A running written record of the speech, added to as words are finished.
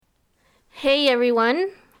Hey everyone,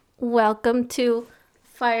 welcome to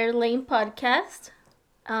Fire Lane Podcast,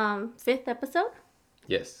 5th episode.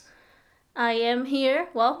 Yes. I am here,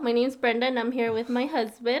 well, my name's Brenda and I'm here with my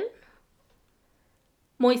husband,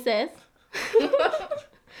 Moises.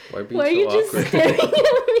 Why Why are you just staring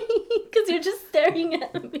at me? Because you're just staring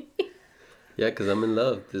at me. Yeah, because I'm in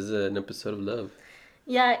love. This is an episode of love.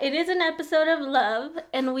 Yeah, it is an episode of love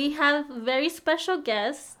and we have a very special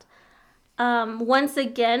guest. Once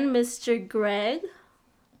again, Mr. Greg.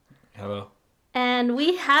 Hello. And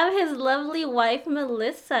we have his lovely wife,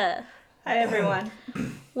 Melissa. Hi, everyone.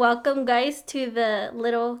 Welcome, guys, to the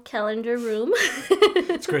little calendar room.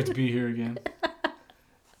 It's great to be here again.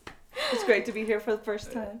 It's great to be here for the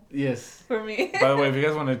first time Yes. for me. By the way, if you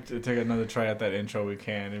guys want to take another try at that intro, we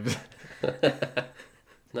can.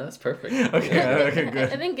 No, that's perfect. Okay, good.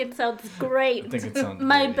 I think it sounds great. I think it sounds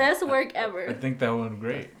My great. best work I ever. think that went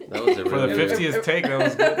great. That was a For the really 50th take, that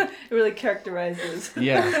was good. It really characterizes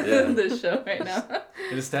Yeah. Yeah. the show right now.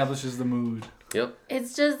 It establishes the mood. Yep.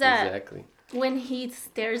 It's just that Exactly. when he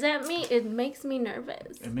stares at me, it makes me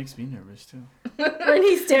nervous. It makes me nervous, too. When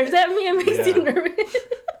he stares at me, it makes me Yeah. nervous.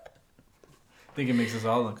 I think it makes us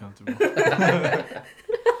all uncomfortable.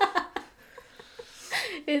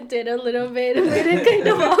 It did a little bit. It made it kind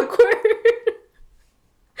of awkward.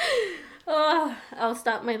 Oh, I'll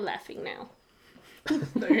stop my laughing now.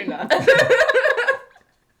 No, you're not.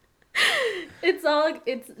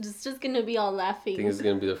 It's just gonna be all I think laughing. it's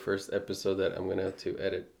going to be the first episode that I'm going to have to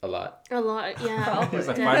edit a lot. A lot, yeah. It's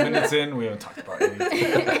like 5 minutes in, we haven't talked about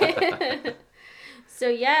anything. So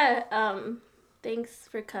yeah, thanks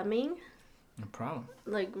for coming. No problem.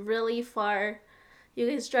 Like really far. You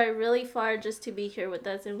guys drive really far just to be here with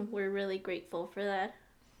us, and we're really grateful for that.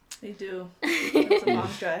 They do. It's a long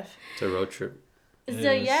drive. It's a road trip. So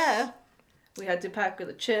Yes. yeah, We had to pack with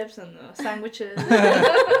the chips and the sandwiches.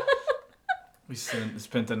 We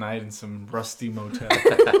spent the night in some rusty motel.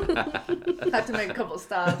 Had to make a couple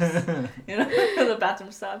stops. You know, the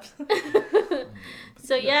bathroom stops.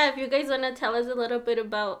 so yeah, if you guys want to tell us a little bit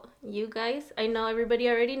about you guys, I know everybody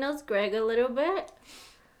already knows Greg a little bit.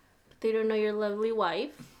 But they don't know your lovely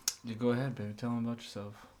wife. You go ahead, baby. Tell them about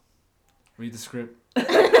yourself. Read the script.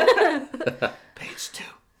 Page 2.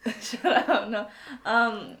 Shut up. No.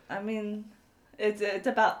 I mean, it's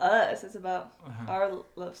about us. It's about Uh-huh. our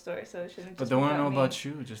love story. So it shouldn't. But Just they be want to know me. about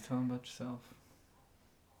you. Just tell them about yourself.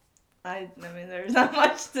 I mean, there's not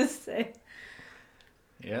much to say.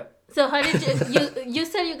 Yep. So how did you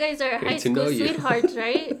said you guys are high to know school you. sweethearts,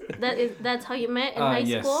 right? That's how you met in high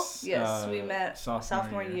Yes. school? Yes, we met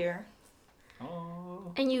sophomore year.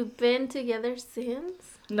 Oh. And you've been together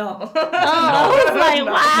since? No. Oh, I was like,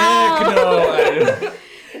 wow. Heck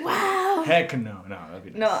no. Wow. Heck no. No, that'd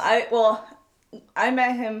be No, nice. I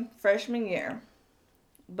met him freshman year,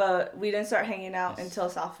 but we didn't start hanging out Yes. until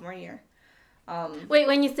sophomore year. Wait,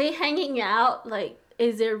 when you say hanging out, like,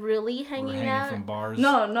 is it really We're hanging hanging out? from bars.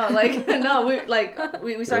 No, like no, we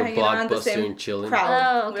started hanging around the Blockbuster same and chilling. crowd.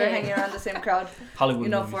 Oh, We were okay. hanging around the same crowd, Hollywood you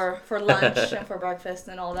know, movies. for lunch and for breakfast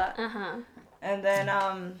and all that. Uh-huh. And then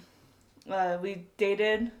we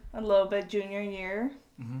dated a little bit junior year.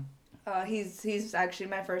 Mm-hmm. He's actually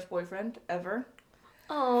my first boyfriend ever.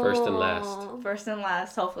 Oh. First and last. First and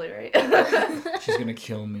last, hopefully, right? She's gonna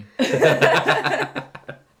kill me.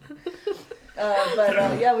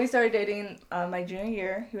 Yeah, we started dating my junior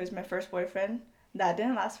year. He was my first boyfriend. That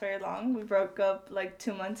didn't last very long. We broke up like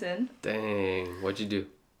 2 months in. Dang. What'd you do?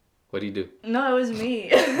 What do you do? No, it was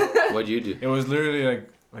me. What'd you do? It was literally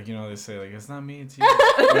like you know they say like it's not me, it's you.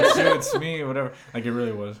 It's you, it's me, whatever. Like it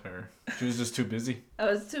really was her. She was just too busy. I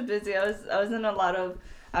was too busy. I was in a lot of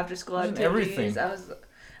after school You was in activities. everything.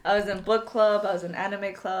 I was in book club. I was in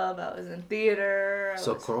anime club. I was in theater.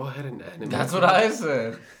 So Coral had an anime. That's what I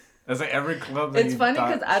said. That's like every club. That It's you funny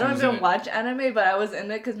thought because I she don't was in even it. watch anime, but I was in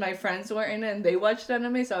it because my friends were in it and they watched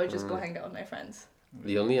anime, so I would just go hang out with my friends.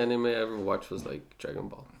 The only anime I ever watched was like Dragon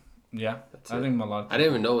Ball. Yeah, That's I it. think a lot. I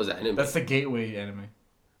didn't even know it was anime. That's the gateway anime.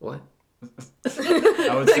 What?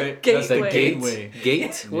 I would say that's the Gateway. gateway.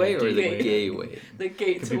 Gateway or the Gateway. gateway? The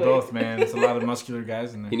gates. Could be both, man. It's a lot of muscular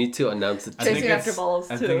guys in there. You need to announce it. I Chasing think it's- after balls,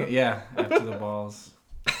 I too. think, yeah, after the balls.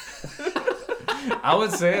 I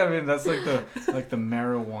would say, I mean, that's like the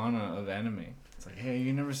marijuana of anime. It's like, hey,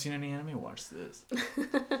 you never seen any anime? Watch this.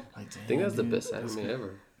 Like, I think that's the dude, best that's anime good.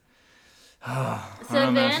 ever. So I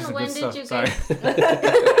don't know, then, it's just the when good did stuff. you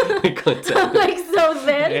Sorry. Content. I'm like, so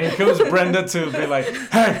then? Here comes Brenda to be like,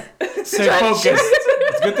 hey, stay focused.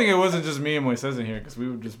 It's a good thing it wasn't just me and Moises in here because we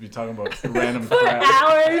would just be talking about random For crap.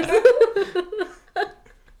 hours.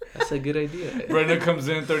 That's a good idea. Brenda comes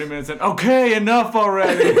in 30 minutes in, okay, enough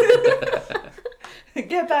already.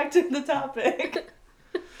 get back to the topic.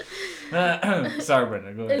 Sorry,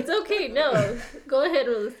 Brenda. Go ahead. It's okay. No, go ahead,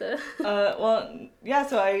 Melissa. Well, yeah.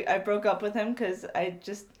 So I broke up with him because I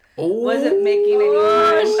just Oh. wasn't making any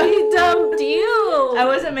Oh, time. she dumped you. I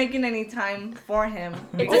wasn't making any time for him.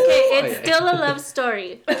 It's okay. It's still a love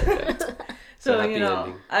story. So happy you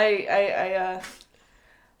know, ending.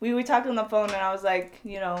 we talked on the phone, and I was like,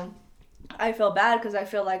 you know, I feel bad because I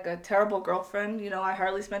feel like a terrible girlfriend. You know, I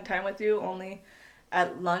hardly spend time with you, only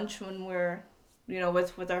at lunch when we're, you know,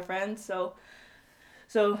 with our friends. So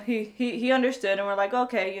he understood, and we're like,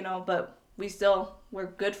 okay, you know, but we're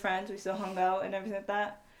good friends. We still hung out and everything like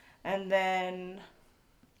that. And then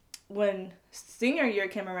when senior year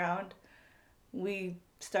came around, we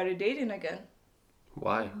started dating again.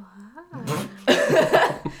 Why?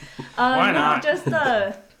 Why not? Just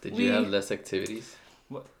Did you have less activities?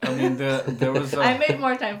 Well, I mean, there was. I made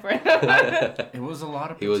more time for him. It was a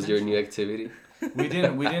lot of. He was your potential. new activity. We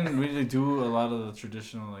didn't really do a lot of the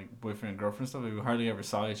traditional like boyfriend and girlfriend stuff. We hardly ever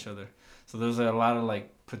saw each other, so there's a lot of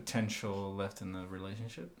like potential left in the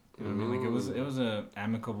relationship. You know what I mean? Like it was a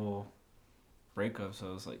amicable breakup. So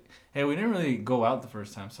it was like, hey, we didn't really go out the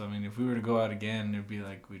first time. So I mean, if we were to go out again, it'd be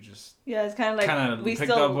like we just Yeah, it's kind of like we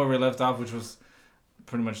picked still up where we left off, which was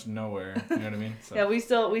pretty much nowhere. You know what I mean? So. yeah we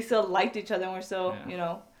still liked each other, and we're still Yeah. you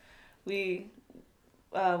know we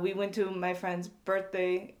went to my friend's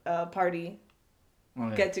birthday party Oh,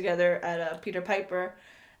 yeah. get together at Peter Piper,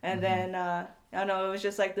 and then I don't know, it was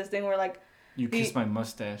just like this thing where like You kissed my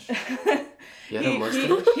mustache. You had a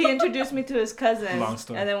mustache? he introduced me to his cousin. Long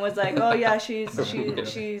story. And then was like, oh yeah,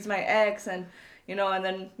 she's my ex, and you know, and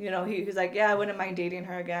then you know he was like, yeah, I wouldn't mind dating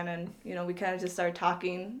her again, and you know we kind of just started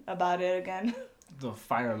talking about it again. The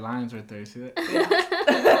fire lines right there. You see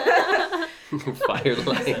that? Fire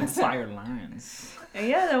lines. Fire lines. And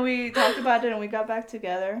yeah, then we talked about it and we got back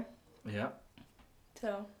together. Yeah.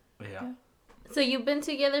 So Yeah. So you've been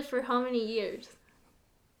together for how many years?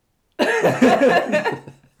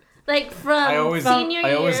 Like from senior year.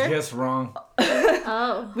 I always guess wrong.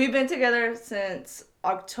 Oh. we've been together since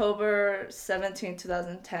October 17,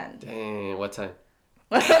 2010. Dang, what time?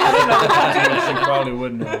 She probably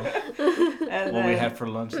would know And what we then- had for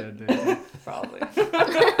lunch that day. probably.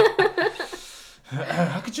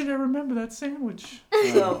 How could you not remember that sandwich?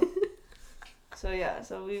 So yeah,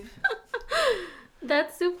 so we've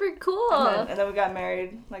That's super cool. and then we got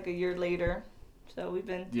married like a year later. So we've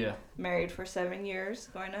been Yeah. married for 7 years,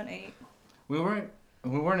 going on 8. We weren't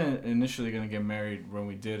initially gonna get married when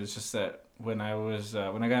we did. It's just that when I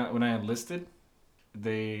enlisted,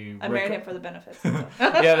 I married him for the benefits.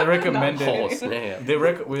 yeah, they recommended Oh, snap. they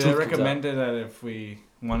Tooth comes recommended that if we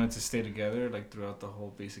wanted to stay together like throughout the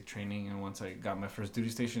whole basic training, and once I got my first duty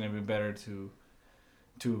station, it'd be better to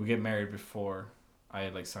get married before I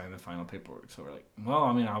like signed the final paperwork. So we're like, well,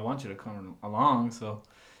 I mean, I want you to come along, so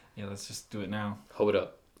yeah, let's just do it now. Hold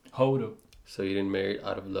up. Hold up. So you didn't marry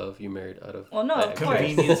out of love, you married out of... Well, no, of course.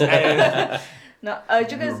 Convenience. No, you We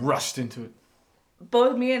guys, rushed into it.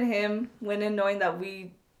 both me and him went in knowing that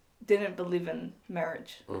we didn't believe in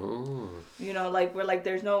marriage. Mm. You know, like we're like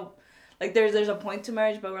there's no, like there's a point to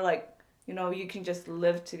marriage, but we're like, you know, you can just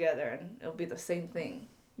live together and it'll be the same thing.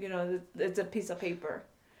 You know, it's a piece of paper.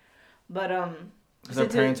 But Because our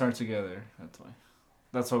parents aren't together.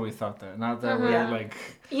 That's why we thought that. Not that we're Yeah. like.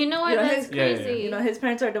 You know what? You know, That's his- Yeah, yeah, crazy. yeah. you know, his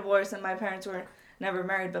parents are divorced and my parents were never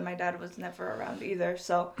married, but my dad was never around either.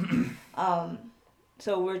 So,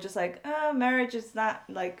 so we're just like, marriage is not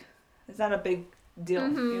like, it's not a big deal,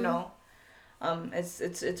 you know. It's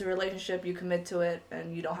a relationship. You commit to it,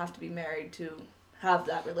 and you don't have to be married to have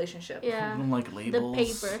that relationship. I Yeah. don't like The labels.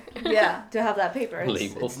 paper. Yeah, to have that paper. It's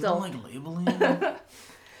Labels. I don't still. like labeling.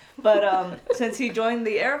 But since he joined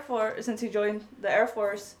the Air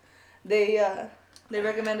Force, they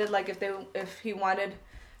recommended like if he wanted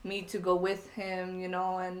me to go with him, you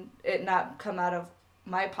know, and it not come out of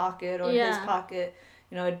my pocket or his Yeah. pocket,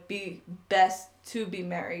 you know, it'd be best to be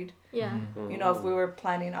married. Yeah. You know, if we were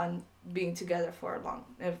planning on being together for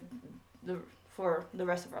for the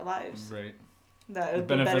rest of our lives, Right. that it The would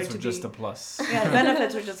be better benefits to were just be. a plus. Yeah, the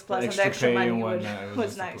benefits were just plus, and the extra pay money and whatnot, it was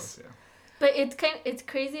just a nice. plus, yeah. But it's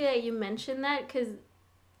crazy that you mentioned that because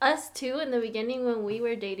us too in the beginning when we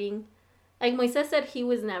were dating, like Moises said he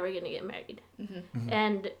was never gonna get married,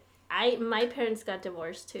 and my parents got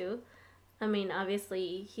divorced too. I mean,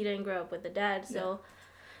 obviously he didn't grow up with a dad, so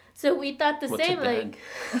we thought the What's a same. dad?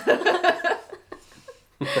 Like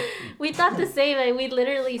we thought the same. Like we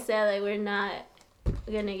literally said like we're not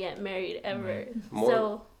gonna get married ever.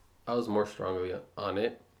 So I was more strongly on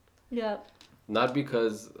it. yeah. Not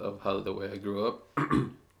because of the way I grew up,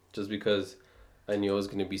 just because I knew I was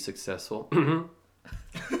going to be successful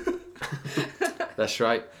That's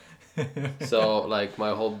right. So like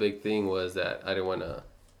my whole big thing was that I didn't want to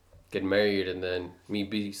get married and then me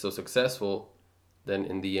be so successful, then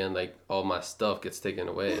in the end like all my stuff gets taken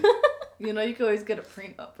away. You know, you can always get a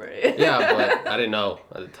prenup, right? Yeah, but I didn't know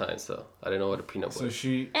at the time, so I didn't know what a prenup So was.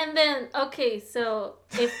 she. And then, okay, so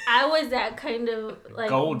if I was that kind of like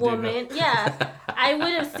Gold digger. woman, yeah, I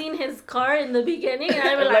would have seen his car in the beginning and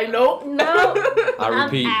I'd be Like, like, nope. no, I I'm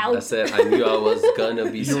repeat, out. I said I knew I was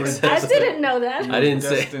gonna be You were successful. I didn't know that. I didn't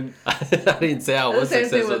say. Destined- I didn't say I was The same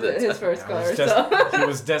thing successful. with at his the first I car. was So. he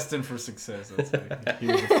was destined for success. That's it. He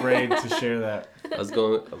was afraid to share that. time. I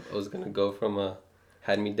was gonna go from a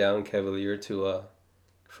hand-me-down Cavalier to a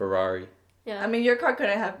Ferrari. Yeah. I mean, your car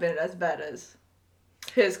couldn't have been as bad as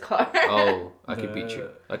his car. Oh, I could beat The- you.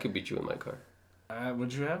 I could beat you in my car.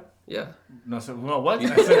 What'd you have? Yeah. No, so well, what?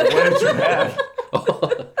 I said, what did you have?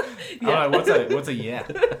 Yeah. I'm like, what's a yeah?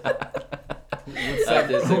 What's I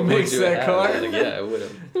did say, Who "What'd makes you that have?" car? Like, yeah, I would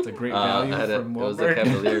have. It's a great value It from was the Walmart.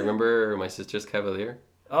 Cavalier. Remember my sister's Cavalier?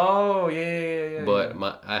 Oh yeah. But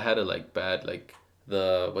I had a like bad like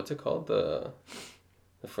the what's it called the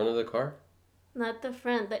front of the car? Not the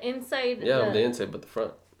front, the inside. Yeah, the inside, but the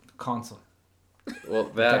front. console. Well,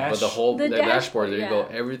 that but the Dash. whole The dashboard. There you go.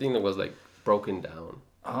 yeah. Everything that was like broken down,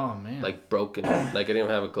 Oh man. like broken. Like I didn't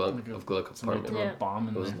have a glove Somebody compartment. threw Yeah. a bomb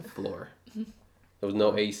in It was there. on the floor. There was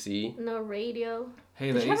no AC. No radio.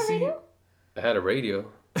 Hey, Did the you have a AC. radio? I had a radio.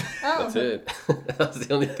 Oh. That's it. That's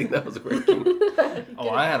the only thing that was working. Oh,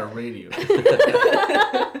 I had a radio.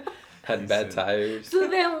 Had bad tires. So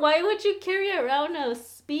then why would you carry around a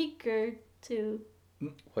speaker to...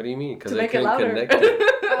 What do you mean? Because To I make it couldn't louder. connect it.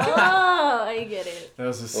 Oh, I get it. That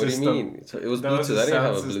was a What do system. you mean? So it was That was Bluetooth. the I didn't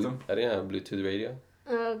have sound a system. I didn't have a Bluetooth radio.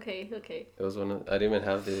 Okay. It was one of. I didn't even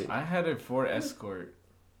have the. I had a Ford Escort.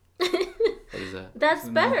 What is that? That's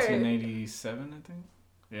in better. 1987, I think.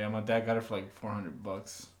 Yeah, my dad got it for like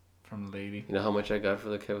 $400 from the lady. You know how much I got for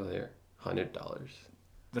the Cavalier? $100.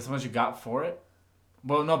 That's how much you got for it?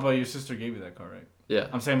 Well, no, but your sister gave you that car, right? Yeah.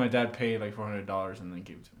 I'm saying my dad paid like $400 and then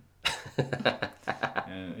gave it to me.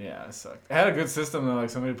 And yeah, it sucked. It had a good system though. Like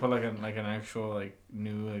somebody put like an actual like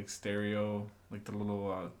new like stereo, like the little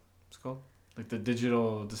what's it called? Like the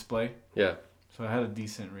digital display. Yeah. So I had a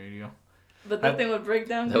decent radio. But that thing would break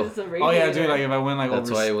down No. because the radio. Oh yeah, dude. Like if I went like That's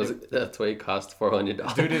over. why it was. That's why it cost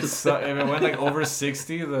 $400. Dude, if it went like over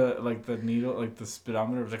 60, the needle, like the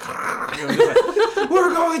speedometer was like, it was just like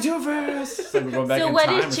we're going too fast. It's like we're going back So in what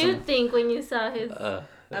time or did you something. think when you saw his...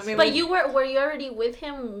 That's mean, But we- you were you already with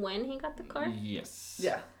him when he got the car? Yes.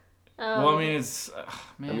 Yeah. Oh. Well, I mean, it's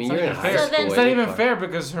man, I mean, it's not you're in even high fair. So then- school. It's not any even car. fair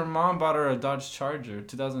because her mom bought her a Dodge Charger,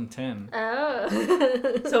 2010,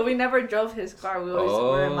 Oh. So we never drove his car. We always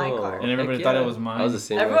were in my car. and everybody Heck thought yeah. it was mine. I was the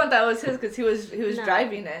same Everyone way. thought it was his because he was No.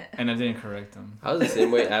 driving it. And I didn't correct him. I was the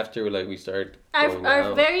same way after like we started going Our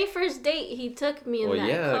out. very first date, he took me in Well, that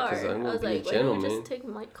yeah, car. 'cause I'm I gonna was be a like, why don't you gentleman. just take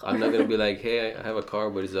my car? I'm not gonna be like, hey, I have a car,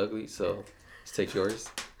 but it's ugly, so just take yours.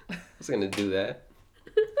 I was gonna do that.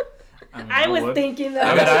 I, mean, I was would. thinking I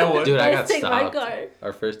that. mean, I would. Dude, I got Let's take my stopped. car.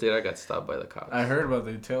 Our first date, I got stopped by the cops. I heard about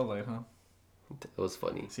the tail light, huh? It was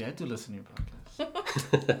funny. See, I do listen to your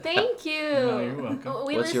podcast. Thank you. No, you're welcome. Oh,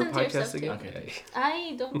 we What's your listen to podcast stuff again? too. Okay.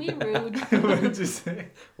 I don't be rude. what did you say?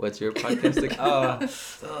 What's your podcast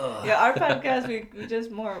again? Yeah, our podcast we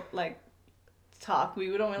just more like talk.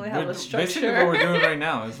 We don't really have a structure. Basically, what we're doing right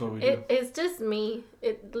now is what we do. It's just me.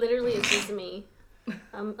 It literally is just me.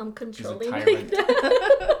 I'm controlling tyrant. like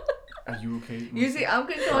that. Are you okay? You see, I'm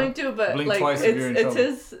controlling too, but Blink like twice if you're in trouble.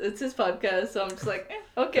 it's his podcast, so I'm just like,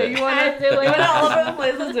 okay, you I wanna do it. you want it all over the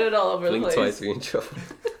place? Let's do it all over Blink the place. twice, you're in trouble.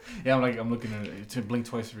 Yeah, I'm looking at it. To blink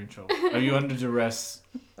twice if you're in trouble. Are you under duress?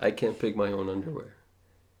 I can't pick my own underwear.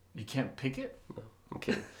 You can't pick it? I'm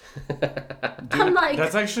kidding. I'm like,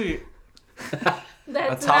 That's actually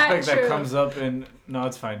that's a topic not that true. comes up in. No,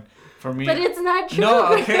 it's fine. For me. But it's not true.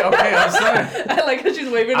 No, okay, I'm sorry. I like how she's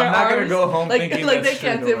waving her I'm not arms. gonna go home like thinking like that's they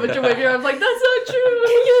can't true, see it, don't but you're worry. waving your arms like that's not Can true.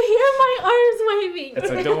 you hear my arms waving? It's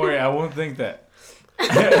like, don't worry, I won't think that.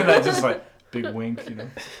 And I just like, big wink, you know?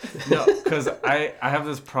 No, because I have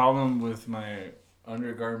this problem with my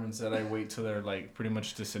undergarments that I wait till they're like pretty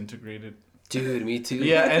much disintegrated. Dude, me too.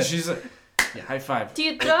 Yeah, and she's like, yeah, high five. Do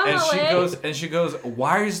you throw them And she away? goes,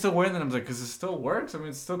 why are you still wearing them? I'm like, because it still works. I mean,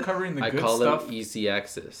 it's still covering the I good call stuff. them easy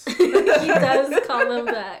access. He does call them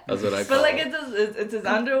that. That's what I call But like them. it's his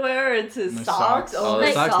underwear, it's his My socks. socks. Oh, only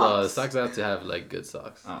the socks, no, the socks. socks have to have like good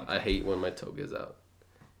socks. Oh, okay. I hate when my toe gets out.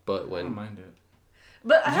 But I don't when mind it.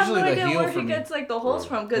 But I have no Usually the idea heel where for he me. gets like the holes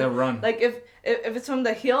from. Cause They'll run. like if it's from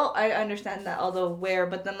the heel, I understand that, although where.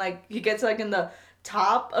 But then like he gets like in the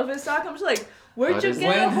top of his sock. I'm just like, where'd you get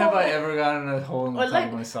When a hole? have I ever gotten a hole in the Or top like,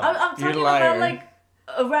 of my sock? I'm You're talking liar. about like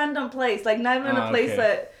a random place, like not even a place okay.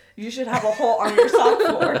 that you should have a hole on your sock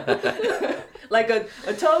for. Like a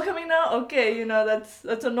toe coming out, okay, you know, that's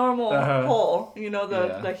a normal hole. You know,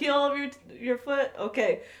 the heel of your foot,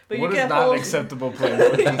 okay. But what you is get not holes. an acceptable place?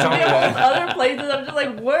 You Tell me get that. holes other places. I'm just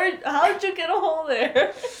like, how'd you get a hole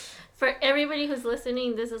there? For everybody who's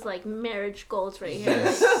listening, this is like marriage goals right here.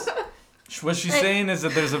 Yes. What she's saying is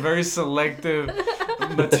that there's a very selective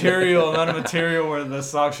amount of material where the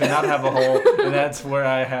sock should not have a hole, and that's where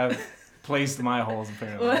I have placed my holes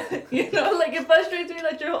apparently. Well, you know, like it frustrates me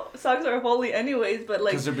that your socks are holy anyways, but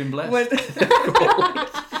like Because they've been blessed. when,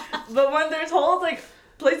 but when there's holes, like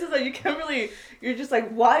places that you can't really, you're just like,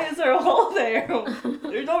 why is there a hole there?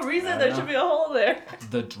 There's no reason there should be a hole there.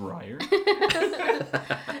 The dryer?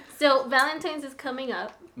 So Valentine's is coming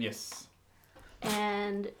up, Yes.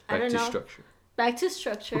 and I Back don't to know. structure. Back to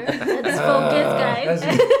structure. Let's focus, guys.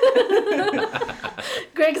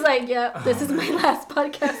 Greg's like, yeah, this is my last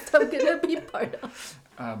podcast I'm gonna be part of.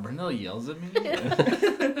 Brenda yells at me.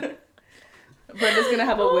 Brenda's gonna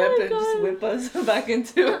have a Oh whip my and just God. whip us back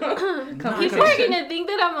into People are gonna think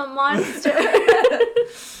that I'm a monster.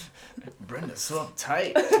 Brenda's so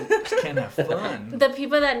uptight. She can't have fun. The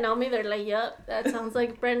people that know me, they're like, yup, that sounds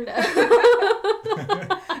like Brenda.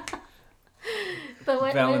 But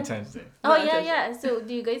what? Valentine's Day. Oh yeah. So,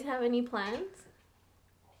 do you guys have any plans?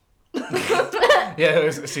 Yeah,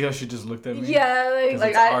 see how she just looked at me? Yeah, 'Cause like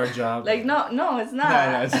it's I- our job. Like no, it's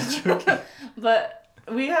not. No, it's joking. But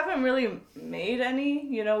we haven't really made any.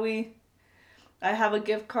 You know, I have a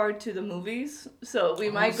gift card to the movies, so we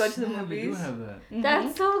might go to the snap, we do movies. have that. Mhm.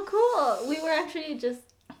 That's so cool. We were actually just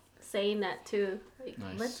saying that too. Like,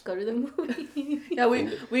 Nice. let's go to the movie. Yeah,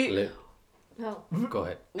 we Oh. Go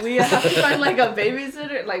ahead. we have to find like a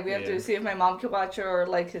babysitter. Like we have Yeah. to see if my mom could watch her, or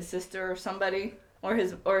like his sister or somebody, or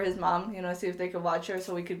his mom. You know, see if they could watch her,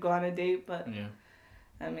 so we could go on a date. But Yeah.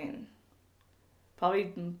 I mean,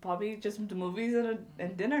 probably just the movies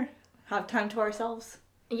and dinner. Have time to ourselves,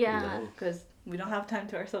 Yeah, No. because we don't have time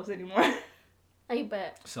to ourselves anymore. I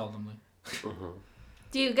bet. Seldomly. Mhm.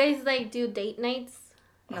 Do you guys like do date nights?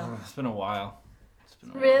 No. It's been a while.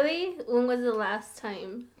 Really? When was the last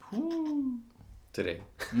time? Today.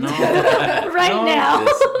 No. Right No. now.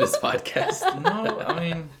 This podcast. No, I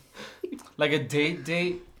mean, like a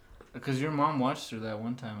date, because your mom watched her that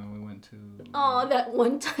one time when we went to. Oh, that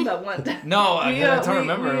one time. That one. No, I don't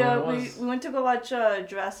remember what it we was. went to go watch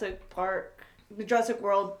Jurassic Park, the Jurassic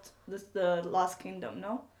World, the Lost Kingdom.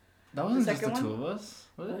 No, That wasn't the just the second two of us.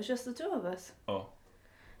 it Was was it? just the two of us. Oh.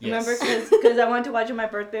 Remember, Yes. because I wanted to watch it on my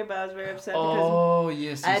birthday, but I was very upset because Oh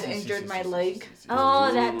yes. I had injured my leg.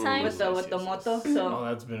 Oh, that time? with the moto. Oh, So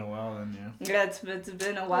that's been a while then, yeah. yeah, it's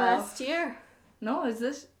been a while. Last year. No, is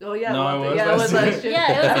this? Oh yeah, No, well, it was yeah, it was last last year. year.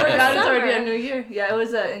 Yeah, it was I over forgot the it's already a summer. new year. Yeah, it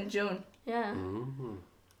was in June. Yeah. Mhm.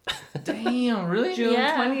 Damn, really? June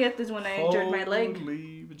Yeah. 20th is when I injured my leg.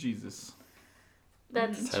 Holy Jesus.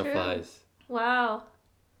 That's Time true. flies. Wow.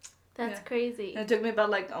 That's Yeah. crazy. And it took me about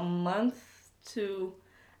like a month to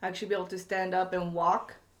actually be able to stand up and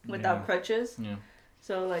walk without Yeah. crutches. Yeah.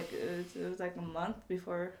 So like it was like a month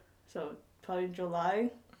before. So probably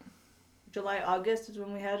August is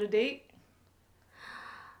when we had a date.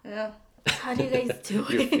 Yeah. How do you guys do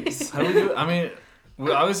Your it? face. How do we do it? I mean,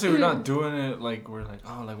 obviously we're not doing it like we're like,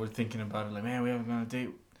 oh, like we're thinking about it. Like, man, we haven't been on a date.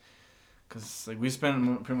 Because like we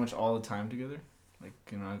spend pretty much all the time together. Like,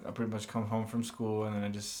 you know, I pretty much come home from school and then I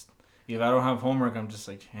just, if I don't have homework, I'm just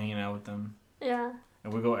like hanging out with them. Yeah.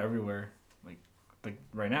 And we go everywhere. Like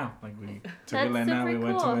right now. Like we took That's Elena, we super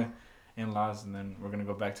went to cool. my in-laws and then we're going to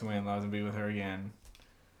go back to my in-laws and be with her again.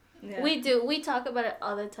 Yeah. We do. We talk about it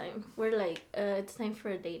all the time. We're like, it's time for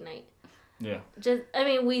a date night. Yeah. Just, I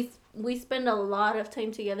mean, we spend a lot of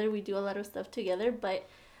time together. We do a lot of stuff together. But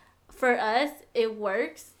for us, it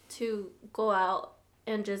works to go out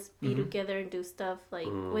and just be Mhm. together and do stuff like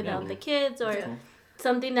Mm, without yeah. the kids or That's cool.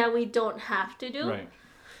 something that we don't have to do. Right.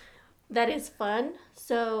 That is fun.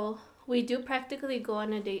 So we do practically go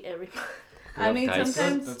on a date every month. I mean, Guys.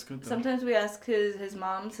 sometimes That's good though. sometimes we ask his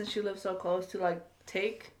mom, since she lives so close, to like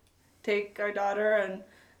take our daughter and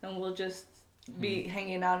we'll just be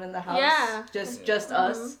hanging out in the house. Yeah. Just Mhm.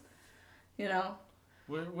 us. You know.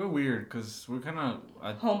 We're weird because we're kind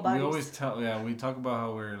of Homebodies. we always we talk about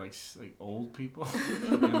how we're like old people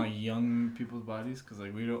and like young people's bodies because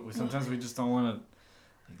like we sometimes we just don't want to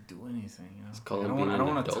like do anything, you know. It's called I don't being want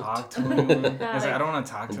an to adult. talk to anyone. Yeah. It's like, I don't want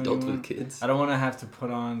to talk to Adult anyone. with kids. I don't want to have to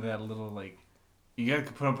put on that little like you got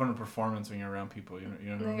to put up on a performance when you're around people. You know what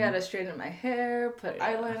I And I mean? gotta straighten my hair, put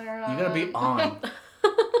Yeah. eyeliner on. You gotta be on.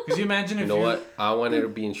 Because you imagine if You know what? I wanted to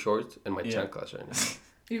be in shorts and my chanclas right now.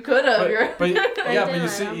 You could have. But yeah, but you did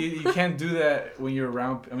see, that. you can't do that when you're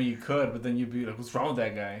around. I mean, you could, but then you'd be like, "What's wrong with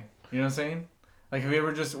that guy?" You know what I'm saying? Like, have you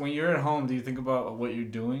ever just when you're at home, do you think about what you're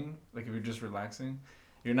doing? Like, if you're just relaxing,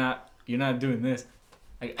 you're not doing this,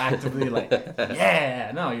 like actively, like,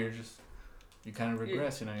 yeah. No, you kind of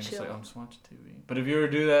regress. You know, you're just chill. like, I'm just watching TV. But if you were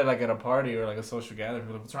to do that, like at a party or like a social gathering,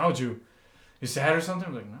 people are like, "What's wrong with you? You sad or something?"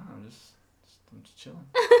 I'm like, "No, I'm just chilling."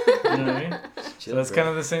 You know what I mean? So that's kind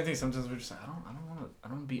of the same thing. Sometimes we're just like, I don't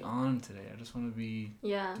want to be on today. I just want to be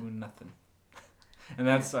doing nothing. And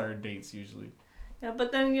that's our dates usually. Yeah,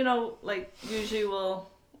 but then like usually he'll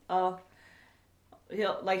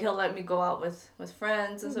let me go out with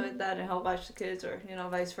friends and stuff like that, and he'll watch the kids, or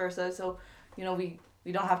vice versa. So we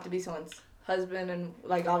don't have to be someone's husband, and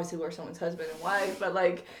like obviously we're someone's husband and wife, but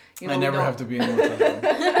like I never have to be anyone's husband.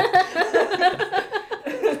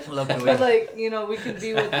 Luckily. But like we can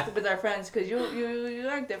be with our friends, because you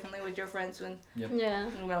act differently with your friends when Yeah.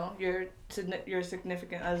 your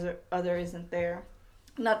significant other isn't there.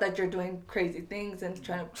 Not that you're doing crazy things and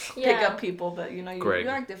trying to pick up people, but you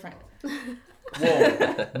act different.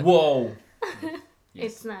 Whoa.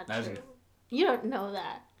 Yes, It's not that's true. good. You don't know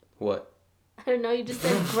that. What? I don't know. You just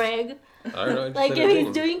said Greg. I don't know. I just Like said if his he's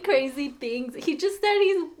name. doing crazy things, he just said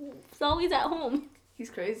he's always at home. He's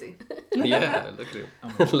crazy. Yeah, look at him.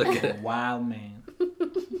 Look at it. Wild man.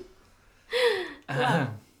 Wow.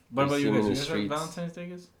 What about you Seen guys? in You the guys have streets. Valentine's Day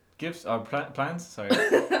gifts? Gifts? Plans? Sorry.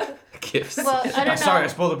 Gifts. Well, I don't know. Sorry, I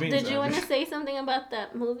spoiled the beans. Did you want to say something about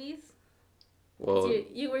that movies? Well,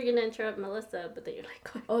 You were gonna interrupt Melissa, but then you're like,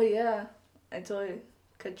 Oh yeah, I told you,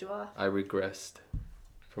 cut you off. I regressed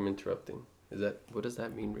from interrupting. What does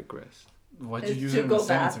that mean, regress? Why'd It's you use to it in a go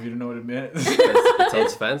sentence back. if you didn't know what it meant? It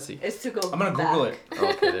sounds fancy. It's to go. I'm gonna Google back. it.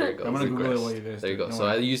 Okay, there you go. I'm gonna Google it Regress. while you guys There you do. go. Don't So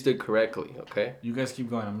I worry. used it correctly, okay? You guys keep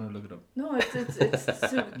going. I'm gonna look it up. No, it's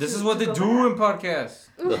to, This is to- what to they go do back. in podcasts.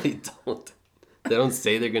 No, they don't. They don't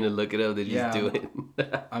say they're gonna look it up. They just Yeah. do it.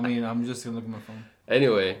 I mean, I'm just gonna look at my phone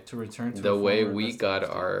Anyway, to return to the a way former we best got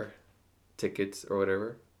episode. our tickets or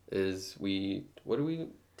whatever is what do we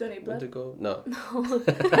Donate want to blood. go? No.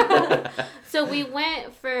 So we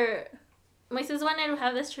went for. My sis wanted to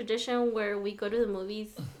have this tradition where we go to the movies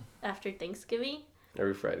after Thanksgiving.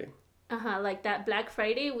 Every Friday. Like that Black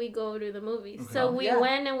Friday, we go to the movies. Okay. So we Yeah.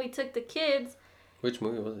 went and we took the kids. Which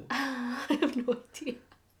movie was it? I have no idea.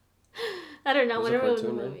 I don't know. Was it a Whatever was the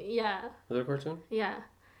cartoon, right? movie. Yeah, Was it a cartoon? yeah.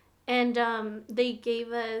 And they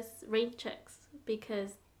gave us rain checks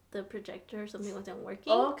because the projector or something wasn't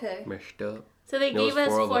working. Oh, okay. Meshed up. So they It was gave us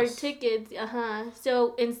 4 of 4 us. tickets.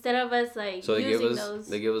 So instead of us like So they gave using us those,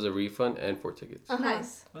 they gave us a refund and 4 tickets.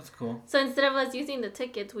 Nice. That's cool. so instead of us using the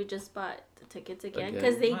tickets, we just bought the tickets again Again.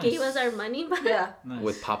 because they Nice. gave us our money back. Yeah. Nice.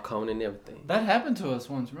 With popcorn and everything. That happened to us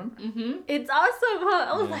once. Remember? Mm-hmm. It's awesome,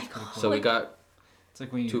 huh? I was Yeah, like, it's pretty cool. So we got It's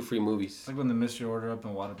like when you 2 free movies. It's like when they miss your order up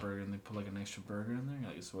in Whataburger and they put like an extra burger in there.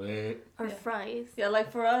 You're like, sweet. or Yeah. fries. Yeah,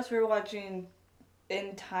 like for us, we were watching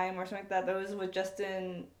In Time or something like that. That was with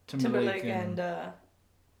Justin Timberlake and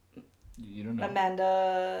you don't know.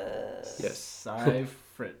 Amanda. Yes.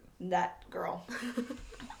 Seyfried. That girl.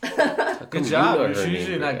 How come Good you job. know her She's name,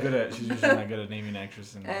 usually not Greg? good at. She's usually not good at naming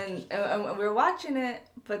actresses. And we were watching it,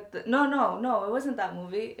 but no, it wasn't that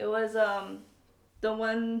movie. It was the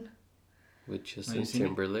one. With you Justin seen it?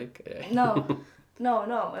 Timberlake. Yeah.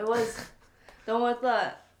 No, it was the one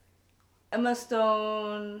with Emma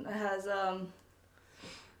Stone. It has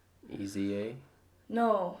Easy A.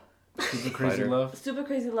 no, Super Crazy Spider. Love. Super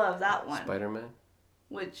Crazy Love, that one. Spider-Man.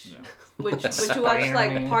 Which Yeah. which you watched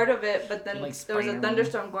like Spider-Man. part of it, but then Like there was a Spider-Man.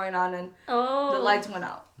 thunderstorm going on and Oh. the lights went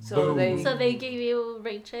out. So Boom. So they gave you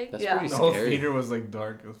rain check. That's Yeah. pretty The whole scary. theater was like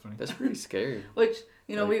dark. It was funny. That's pretty scary. which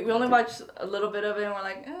we only Like- watched a little bit of it and we're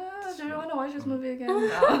like, do you want to watch this movie again?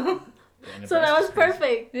 No. So that was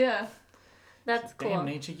perfect. Yeah. That's Damn, cool.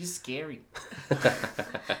 nature, you scary.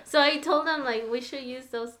 So I told him like we should use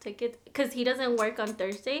those tickets because he doesn't work on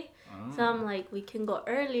Thursday. Oh. So I'm like, we can go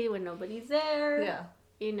early when nobody's there. Yeah.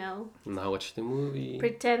 You know, Now watch the movie.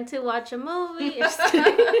 pretend to watch a movie.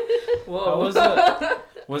 How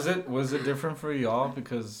was it? Was it different for y'all?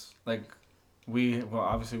 Because like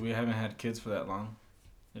obviously we haven't had kids for that long.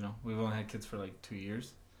 You know, we've only had kids for like 2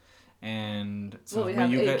 years, and so Well, we when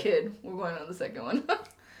have you a get kid. We're going on the second one.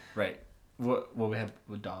 right, what we have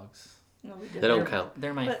with dogs. No, we They don't count.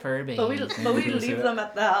 They're my But- fur babies. But we leave them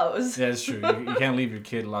at the house. Yeah, it's true. You can't leave your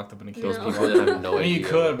kid locked up in a cage. Those No. people that have no I mean, idea. you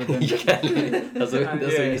could, but then you can't. That's what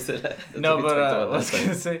Yeah. you said. That's no, what we but talked about I was last time.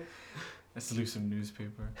 gonna say, Let's leave some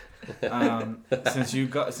newspaper.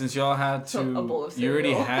 Since y'all had A bowl to, of you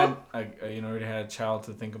already cereal. had already had a child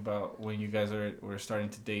to think about when you guys were starting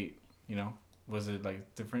to date. You know, was it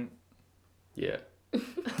like different? Yeah.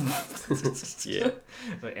 Yeah.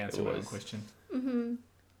 Like answer my own was. question. Mm-hmm. You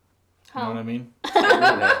know what I mean?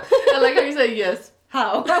 I like how you say yes.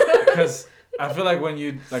 How? Because I feel like when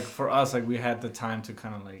you like for us, like we had the time to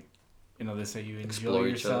kind of like, you know, they say you enjoy Explore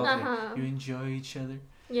each yourself, other. yeah, Uh-huh. you enjoy each other,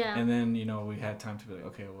 Yeah. and then you know we had time to be like,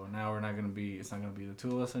 okay, well now it's not gonna be the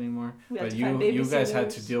two of us anymore. We had But to find you guys had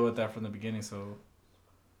to babysitters. deal with that from the beginning, so.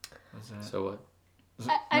 What's that? So what? I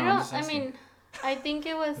No, I'm don't. just I asking. mean, I think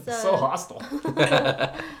it was. So hostile.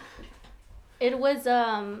 It was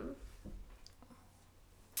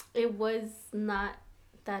It was not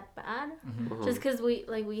that bad. Mhm. Just because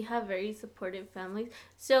we have very supportive families.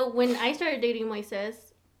 So when I started dating my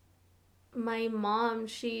sis, my mom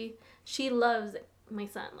she loves my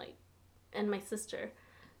son and my sister.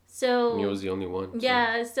 So He was the only one. so-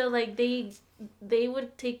 yeah, so like they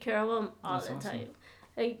would take care of him all That's the awesome. time.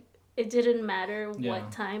 Like it didn't matter Yeah.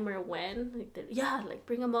 what time or when. Like like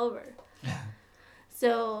bring him over.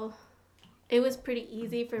 So it was pretty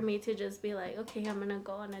easy for me to just be like, okay, I'm gonna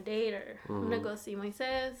go on a date or I'm gonna go see my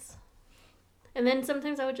sis. And then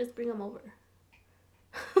sometimes I would just bring him over.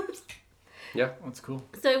 That's cool.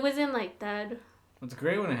 So it wasn't like that. It's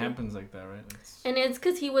great when it happens like that, right? And it's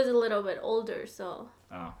because he was a little bit older, so.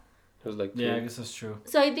 Oh. It was like Yeah, I three. guess that's true.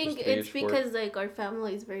 So I think Just it's age for it. because like our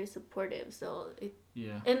family is very supportive, so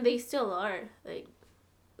Yeah. and they still are like.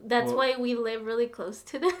 That's Well- why we live really close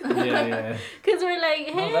to them. Yeah. Because we're like,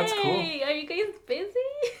 hey, No, that's cool. are you guys busy?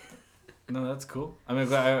 No, that's cool. I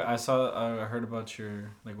mean, I saw, I heard about your,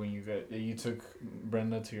 like, when you took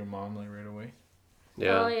Brenda to your mom, like, right away.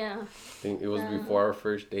 Yeah. Oh yeah. I think it was before our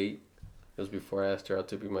first date. It was before I asked her out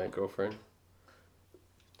to be my girlfriend.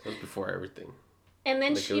 It was before everything. And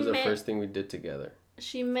then Like it she was the met. first thing we did together.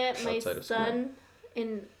 She met my outside of school. son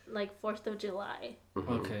in like 4th of July.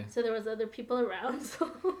 Mhm. Okay. So there was other people around. So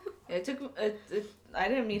It took. I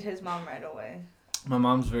didn't meet his mom right away. My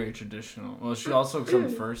mom's very traditional. Well, she also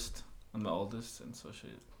comes first. I'm the oldest, and so she,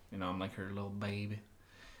 you know, I'm like her little baby.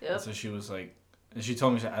 And Yep. so she was like, and she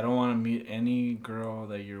told me, I don't want to meet any girl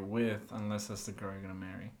that you're with unless that's the girl you're gonna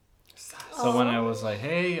marry. So when I was like,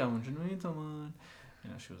 hey, I want you to meet someone, you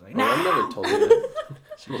know, she was like, My mom nah. never told me that.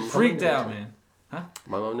 She freaked out, man.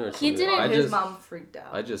 My mom never told He me didn't- that. His mom freaked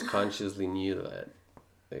out. I just consciously knew that,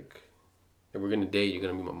 like, if we're gonna date, you're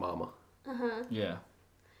gonna be my mama. Yeah.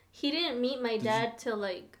 he didn't meet my dad till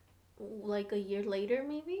like a year later,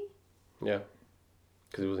 maybe. Yeah.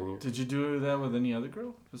 Because it wasn't here. Did you do that with any other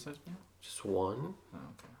girl besides me? Just one, Oh,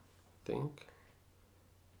 okay. I think.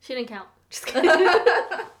 She didn't count. Just kidding.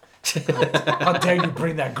 How dare you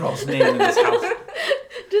bring that girl's name in this house?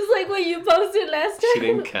 Just like what you posted last time. She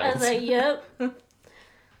didn't I count. was like, yep.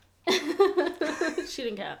 She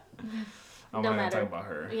didn't count. I'm No not gonna matter. talk about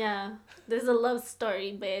her. Yeah. There's a love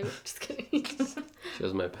story, babe. Just kidding. She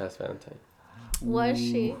was my past Valentine. Was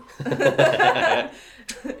she?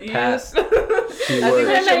 Past. I think Keyword.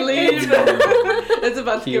 we should leave. It's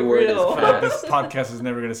about to get Keyword is real. fast. This podcast is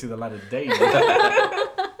never gonna see the light of day.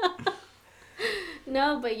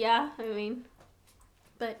 No, but yeah, I mean,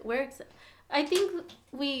 but I think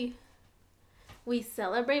we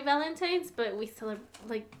celebrate Valentine's, but we celebrate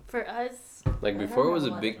like for us. Like, before it was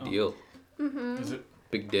a big deal. Mm-hmm. Is it?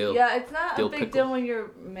 Big deal. Yeah, it's not Dill a big pickle. deal when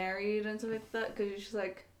you're married and stuff like that, because you're just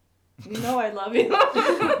like, you know, I love you.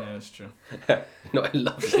 Yeah, it's true. No, I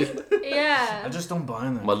love you. Yeah. I just don't buy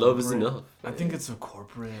that. My love is corporate- enough. I think it's a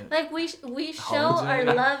corporate. Like we show our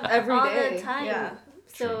Holiday. love Every all day, the time. yeah.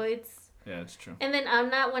 So True. it's Yeah, it's true. and then I'm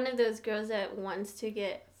not one of those girls that wants to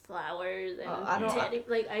get flowers and I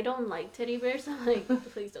don't- I don't like teddy bears. I'm like,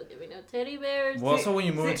 please don't give me no teddy bears. Well, also when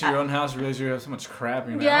you move see, into your own house, you realize you have so much crap.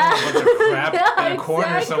 And you're Yeah. like, I have a bunch of crap Yeah, in a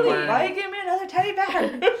corner exactly. somewhere. Why you give me another teddy bear?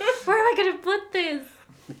 Where am I gonna put this?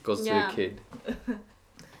 Goes Yeah. to the kid.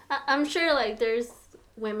 I'm sure like there's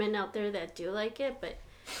women out there that do like it, but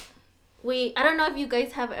I don't know if you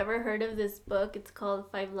guys have ever heard of this book. It's called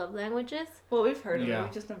 5 Love Languages. Well, we've heard of Yeah. it.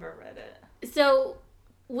 We just never read it. So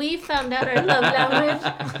we found out our love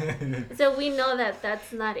language. So we know that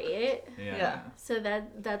that's not it. Yeah. Yeah. So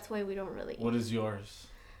that's why we don't really. What is yours?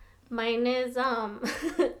 Mine is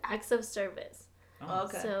acts of service. Oh,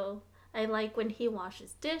 okay. So I like when he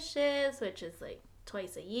washes dishes, which is like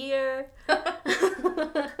twice a year,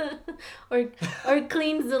 or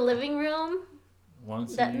cleans the living room.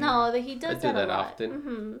 Once. That a year? no, that he does I do that a that lot. often.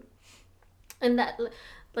 Hmm. And that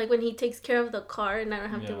like when he takes care of the car and I don't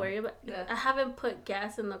have to Yeah. worry about. Yeah. I haven't put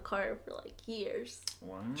gas in the car for like years.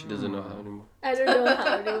 Wow. She doesn't know how anymore. I don't know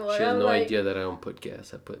how anymore. She has I'm no like, idea that I don't put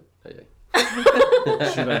gas. I put.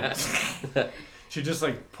 She like, she just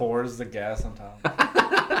like pours the gas on top.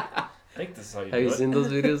 I think this is how you Have do you it. seen those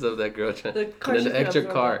videos of that girl trying The car and then should an extra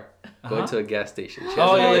absorb car going Uh-huh. to a gas station? She has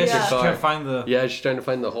Oh an yeah, yeah. electric yeah. She car. can't find the. Yeah, she's trying to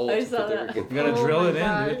find the hole I to saw put that. everything. You gotta Oh drill my it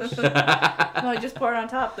in, gosh. dude. No, just pour it on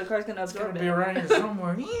top. The car's gonna It's absorb gotta it. be around here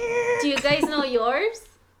somewhere. do you guys know yours?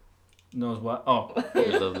 Knows what? Oh,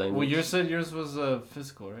 Your love language. well, you said yours was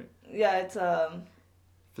physical, right? Yeah, it's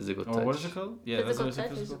Physical touch. Or what is it called? Yeah, Physical that's what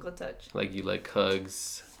touch. it's physical. physical touch. Like you like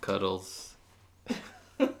hugs, cuddles.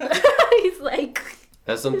 He's like,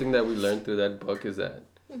 That's something that we learned through that book is that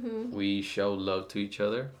mm-hmm. we show love to each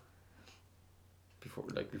other.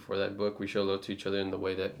 Before that book, we show love to each other in the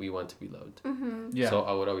way that we want to be loved. Mm-hmm. Yeah. So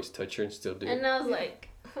I would always touch her and still do And it. I was like,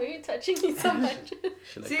 why are you touching me so much?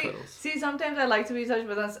 She like See, cuddles. see, sometimes I like to be touched,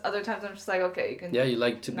 but then other times I'm just like, okay, you can. Yeah, you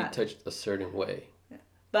like to be Not- touched a certain way.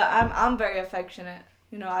 But I'm very affectionate.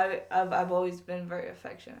 You know, I've always been very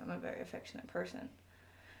affectionate. I'm a very affectionate person.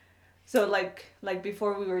 So like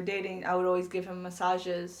before we were dating, I would always give him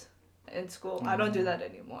massages in school. I don't do that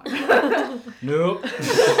anymore. Nope.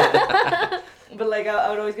 But like I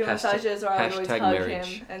would always give him Hashtag- massages, or I would always hashtag hug marriage.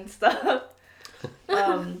 him and stuff.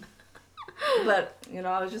 But you know,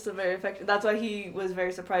 I was just a very affectionate. That's why he was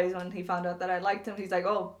very surprised when he found out that I liked him. He's like,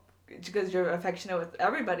 "Oh, because you're affectionate with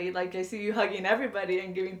everybody. Like I see you hugging everybody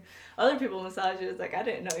and giving other people massages. Like I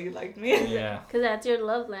didn't know you liked me." Yeah. Because that's your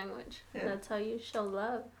love language. Yeah. That's how you show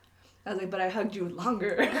love. I was like, "But I hugged you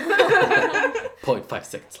longer." 0.5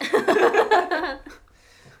 seconds.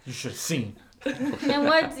 You should have seen. And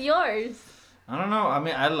what's yours? I don't know. I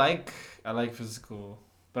mean, I like physical,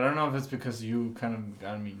 but I don't know if it's because you kind of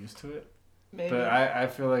got me used to it. Maybe. But I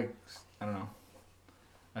feel like I don't know.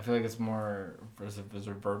 I feel like it's more is it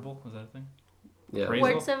verbal? Is that a thing? Yeah. Praise.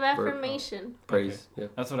 Words of affirmation. Praise. Yeah.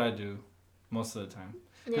 That's what I do most of the time.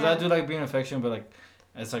 Because Yeah. I do like being affectionate, but like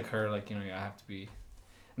it's like her, like, you know, I have to be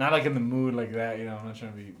not like in the mood like that, you know, I'm not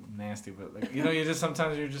trying to be nasty, but like, you know, you just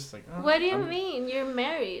sometimes you're just like, oh, What do you I'm- mean? You're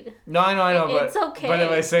married. No, I know, but It's okay. But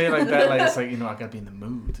if I say it like that, like it's like, you know, I gotta be in the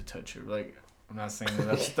mood to touch her. Like I'm not saying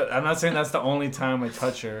I'm not saying that's the only time I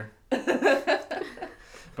touch her.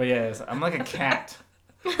 But yeah, I'm like a cat.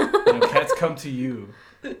 You know, cats come to you.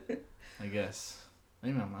 I guess. I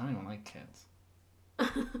don't even like cats.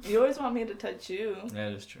 You always want me to touch you. Yeah,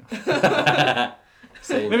 that is true.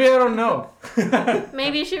 Same. Maybe I don't know.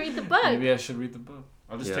 Maybe you should read the book. Maybe I should read the book.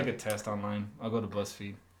 I'll just Yeah. take a test online. I'll go to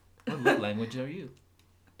BuzzFeed. What love language are you?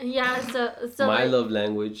 Yeah, so My like, love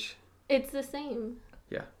language. it's the same.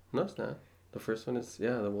 No, it's not. The first one is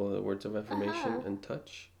the words of affirmation Uh-huh. and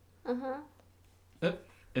touch. Uh-huh.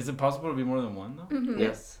 Is it possible to be more than one though? Mm-hmm.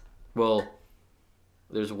 Yes. Well,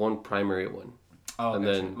 there's one primary one. Oh, And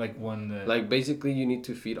gotcha. then, like one that. Like basically, you need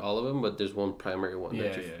to feed all of them, but there's one primary one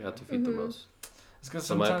that you Yeah. have to feed the Mhm. most. It's 'cause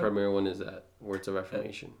So my sometimes- primary one is that words of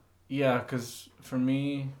affirmation. Yeah, because for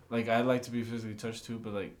me, like, I like to be physically touched too,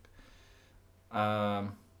 but like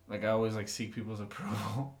I always like seek people's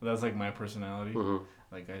approval. That's like my personality. hmm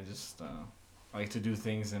Like I just I like to do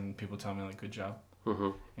things and people tell me like good job. hmm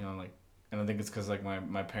You know, like, and I think it's because like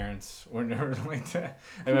my parents were never like that.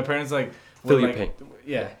 Like my parents like Feel would, your like, pain.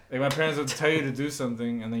 Yeah, like my parents would tell you to do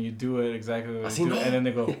something and then you do it exactly what Así you do, no. and then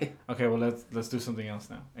they go, okay, well let's do something else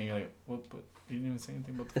now, and you're like, what? But you didn't even say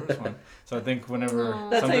anything about the first one. So I think whenever No.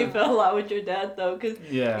 That's how you something- feel a lot with your dad, though, because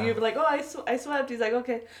yeah, you'd be like, "Oh, I swept." He's like,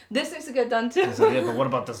 "Okay, this needs to get done too." He's like, yeah, but what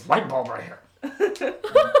about this light bulb right here?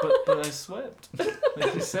 but I swept,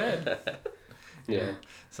 like you said. Yeah.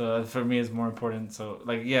 So for me, it's more important. So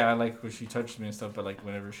like, yeah, I like when she touched me and stuff, but like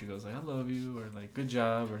whenever she goes like, "I love you" or like "Good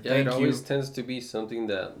job" or Yeah, "Thank it you," always tends to be something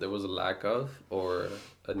that there was a lack of or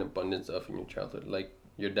an abundance of in your childhood. Like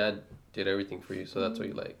your dad did everything for you, so that's why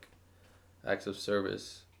you like acts of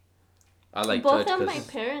service. I like Both touch of my 'cause-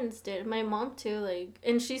 parents did. My mom too. Like,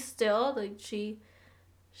 and she's still like she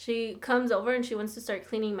comes over and she wants to start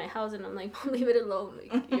cleaning my house, and I'm like, Mom, leave it alone.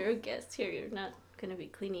 Like, you're a guest here. You're not gonna be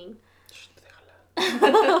cleaning.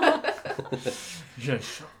 yeah,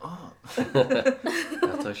 shut up.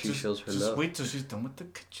 That's how she shows her Just love. wait till she's done with the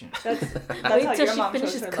kitchen. That's Wait how till your she mom shows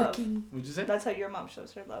finishes her cooking. Would you say? love. That's how your mom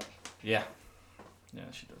shows her love. Yeah, yeah,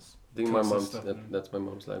 she does. I think my Cooks and mom's stuff, man. that's my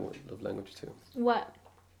mom's language, love language too. What?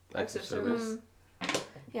 Acts of Acts of service.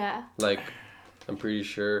 Yeah. Like, I'm pretty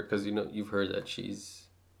sure because you've heard that she's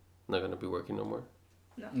not gonna be working no more.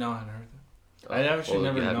 No, I haven't heard that. Oh, I actually well,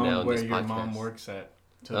 never you have now known in where this your mom podcast. works at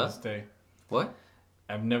to Huh? this day. What?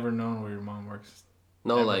 I've never known where your mom works.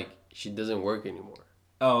 No, Ever. like she doesn't work anymore.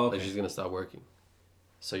 Oh, Like okay. she's gonna stop working.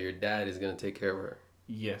 So your dad is gonna take care of her.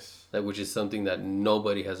 Yes. Like, which is something that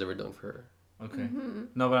nobody has ever done for her. Okay.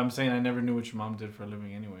 No, but I'm saying I never knew what your mom did for a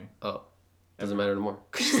living anyway. Oh, doesn't matter no more.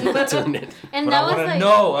 She's not doing it. And But that I was want to like,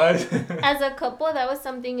 know. as a couple, that was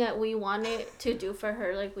something that we wanted to do for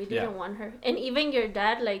her. Like, we didn't want her. And even your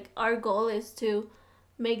dad, like, our goal is to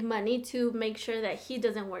make money to make sure that he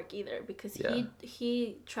doesn't work either, because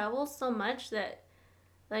he travels so much that,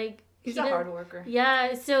 like, he's a hard worker.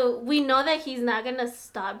 Yeah, so we know that he's not gonna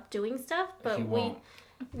stop doing stuff, but He won't.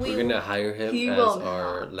 We're gonna hire him He as will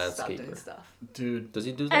our not stop doing landscaper. stuff. Dude. Does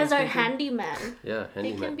he do as our landscaping? handyman. Yeah, can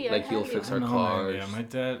handyman. be our Like, he'll fix our No, cars. Yeah, my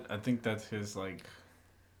dad, I think that's his, like,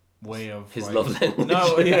 way of... His like, love language.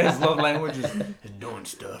 No, yeah, his love language is doing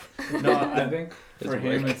stuff. No, I think for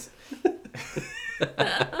him work. it's...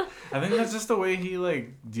 I think that's just the way he,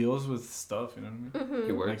 like, deals with stuff, you know what I mean?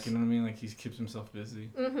 He works. Like, you know what I mean? Like, he keeps himself busy.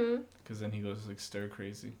 Mm-hmm. Because then he goes, like, stir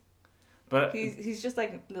crazy. But... He's just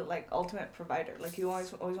like the ultimate provider. Like he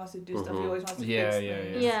always wants to do stuff. He always wants to Yeah, fix yeah,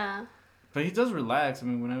 things. Yeah. But he does relax. I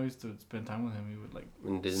mean, when I used to spend time with him, he would, like,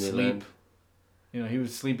 In Disneyland. sleep. You know, he would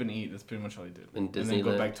sleep and eat. That's pretty much all he did. In And then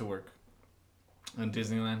go Disneyland. back to work. In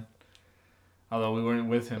Disneyland. Although we weren't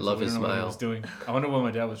with him, Love so we his don't know what he smile. was doing. I wonder what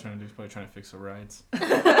my dad was trying to do. He's probably trying to fix the rides.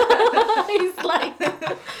 He's like,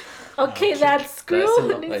 okay, that's screw.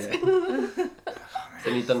 That's enough. Se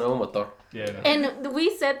necesita nuevo motor. Yeah. No. And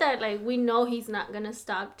we said that, like, we know he's not gonna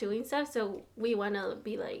stop doing stuff, so we want to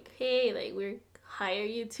be like, hey, like, we're hire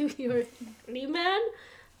you to your man,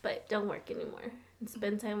 but don't work anymore and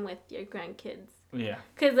spend time with your grandkids. Yeah.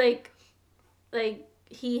 Cause like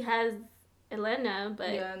he has Elena,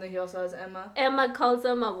 but Yeah, and then he also has Emma. Emma calls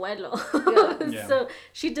him abuelo. Yeah. So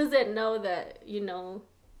she doesn't know that,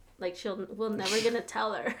 like we're never gonna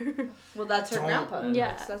tell her. Well, that's her Don't- grandpa.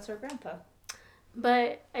 Yeah. That's her grandpa.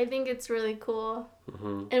 But I think it's really cool.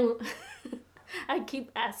 Mm-hmm. And I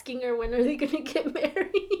keep asking her, when are they gonna get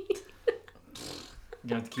married?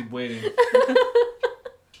 You have to keep waiting.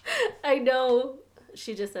 I know.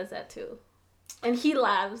 She just says that too. And he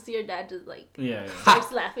laughs. Your dad just like Yeah.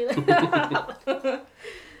 starts laughing. Like,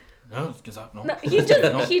 No, get up. No. no,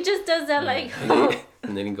 he just does that like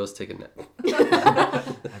And then he goes take a nap. I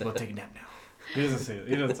go take a nap now. He doesn't say it.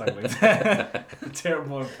 He doesn't talk like that.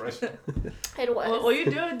 Terrible impression. it was. Well, you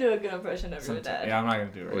do a good impression of your dad. Yeah, I'm not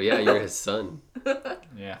gonna do it right. Well, yeah, you're his son.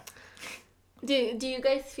 Yeah. Do you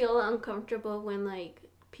guys feel uncomfortable when like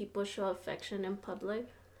people show affection in public?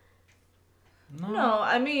 No,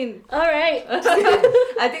 I mean, All right.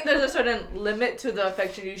 I think there's a certain limit to the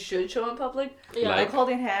affection you should show in public. Yeah. Like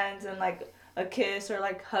holding hands and like a kiss or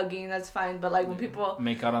like hugging, that's fine. But like when people,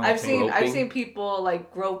 Make out on the I've table. Groping. seen people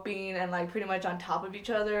like groping and like pretty much on top of each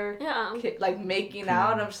other, Yeah. like making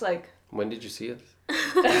out. I'm just like, When did you see us?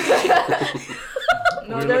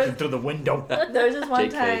 no, We're looking through the window. there was this one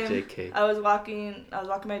time JK. I was walking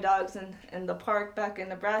my dogs in the park back in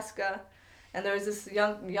Nebraska, and there was this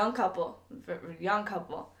young couple,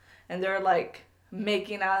 and they're like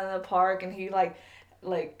making out in the park, and he like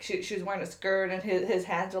she was wearing a skirt, and his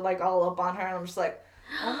hands were like all up on her, and I'm just like,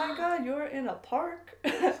 oh my god, you're in a park.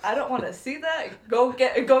 I don't want to see that. Go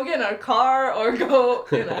get in a car or go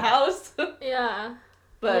in a house. Yeah.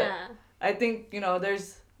 But yeah. I think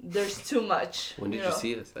there's too much. When did you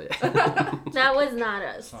see us? That was not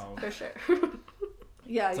us, Oh. for sure.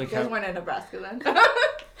 Yeah, It's you like guys how- weren't in Nebraska then.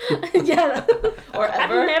 Yeah. Or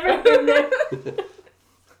I've ever. never been there.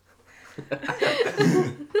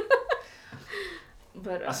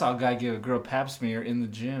 But I saw a guy give a girl pap smear in the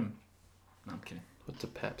gym. No, I'm kidding. What's a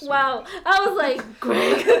pap? Wow. I was like,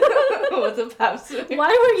 Greg, what's a pap smear? why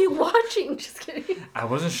were you watching? Just kidding. I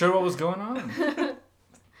wasn't sure what was going on.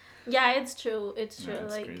 Yeah, it's true. It's true. No,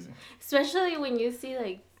 it's like, crazy. especially when you see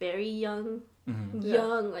like very young,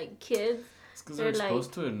 like kids. It's because they're They're like-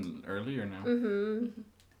 exposed to it earlier now. Mm-hmm.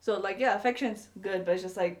 So like yeah, affection's good, but it's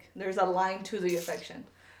just like there's a line to the affection.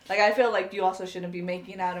 Like I feel like you also shouldn't be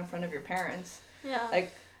making out in front of your parents. Yeah.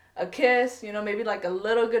 Like a kiss, maybe like a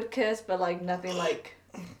little good kiss, but like nothing like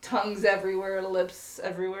tongues everywhere, lips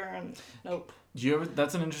everywhere, and nope. Do you ever?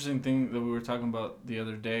 That's an interesting thing that we were talking about the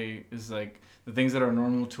other day. Is like the things that are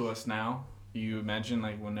normal to us now. You imagine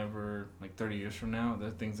like whenever, like 30 years from now,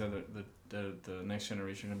 the things that the next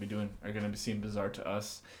generation are gonna be doing are gonna be seen bizarre to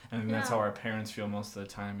us, and that's Yeah. how our parents feel most of the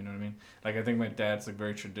time. You know what I mean? Like I think my dad's like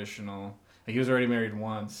very traditional. Like he was already married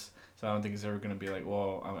once, so I don't think he's ever gonna be like,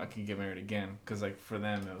 well, I can get married again, because like for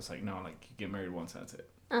them it was like no, like you get married once, that's it.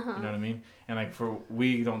 Uh-huh. You know what I mean? And like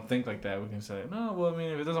we don't think like that. We can say no. Well, I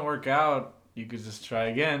mean, if it doesn't work out, you could just try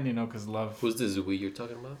again. Because love. Who's this we you're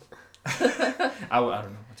talking about? I don't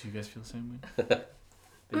know. Do you guys feel the same way?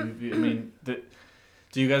 I mean,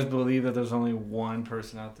 Do you guys believe that there's only one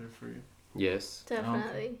person out there for you? Yes.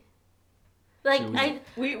 Definitely. Like, So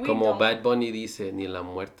We Como don't. Bad Bunny dice, ni la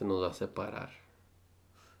muerte nos va a separar.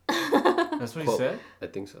 That's what he Quote. said? I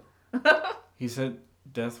think so. He said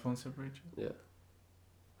death won't separate you? Yeah.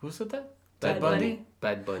 Who said that? Ted Ted Bundy. Bundy?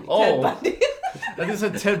 Bad Bunny. Oh. Ted Bundy. I just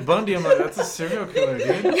said Ted Bundy. I'm like, that's a serial killer,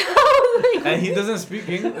 dude. And he doesn't speak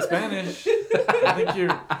Spanish. I think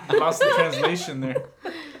you're lost the translation there.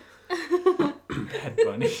 Ted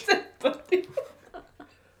Bundy.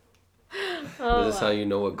 Oh, This is how you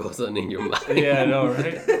know what goes on in your mind. Yeah, I know,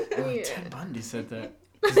 right? Oh, Yeah. Ted Bundy said that.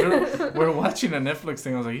 'Cause we're watching a Netflix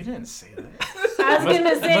thing. I was like, you didn't say that. I was gonna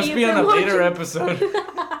It say must you be on a been later watching- episode.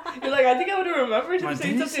 You're like, I think I would have remembered him Like,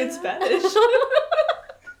 saying did he something in say Spanish.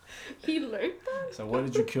 He learned that. So why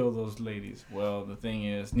did you kill those ladies? Well, the thing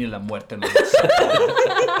is, ni la muerte no.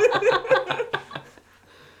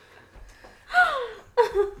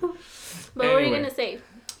 But what were you Anyway. gonna say?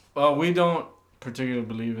 Well, we don't particularly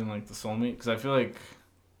believe in like the soulmate because I feel like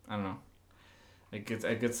I don't know.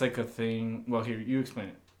 It's like a thing. Well, here you explain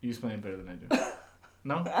it. You explain it better than I do.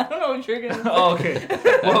 No. I don't know what you're gonna say. Oh, okay.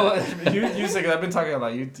 Well, you say because I've been talking a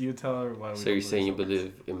lot. You tell her why. So you're saying you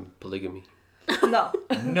believe in polygamy. No.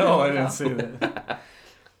 No, I didn't say that.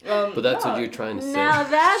 But that's no. what you're trying to say. Now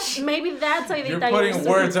that's why they You're thought putting you were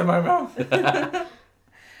words in my mouth.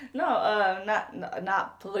 No,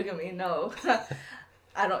 not polygamy. No,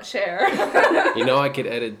 I don't share. You know, I could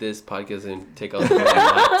edit this podcast and take out the word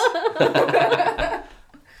not.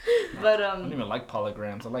 But I don't even like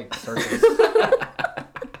polygrams. I like circles.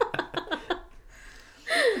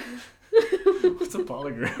 What's a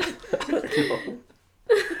polygram?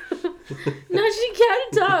 No, she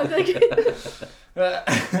can't talk. Like,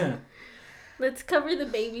 let's cover the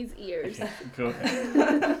baby's ears. Go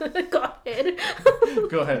ahead. Go ahead.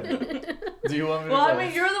 Go ahead. Do you want me to well, go? I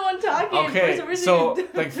mean, you're the one talking. Okay, for some reason so you-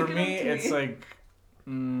 like for you me, don't to it's like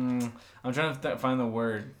I'm trying to find the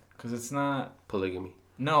word because it's not Polygamy.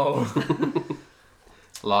 no.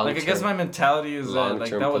 Long Like I guess my mentality is that like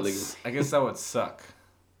long-term that would polygamy. I guess that would suck.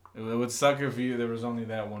 It would suck if there was only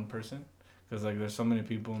that one person because like there's so many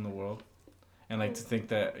people in the world, and like to think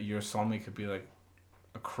that your soulmate could be like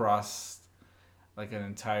across like an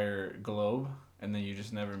entire globe and then you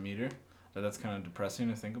just never meet her. That's kind of depressing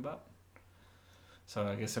to think about. So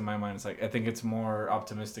I guess in my mind, it's like I think it's more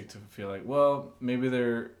optimistic to feel like, well, maybe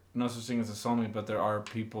there no such thing as a soulmate, but there are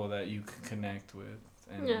people that you can connect with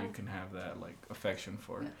and Yeah. you can have that like affection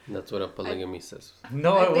for. That's what a polygamy says.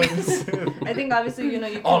 No, I I wouldn't say that. I think obviously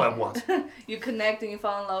you All at once. you connect and you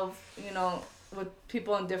fall in love with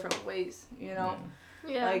people in different ways. Yeah.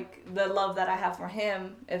 Like the love that I have for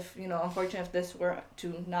him. If unfortunately if this were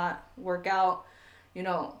to not work out,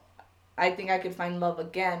 I think I could find love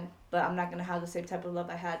again. But I'm not gonna have the same type of love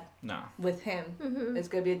I had No. with him. Mhm. It's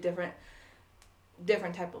gonna be a different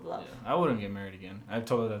type of love. Yeah, I wouldn't get married again. I've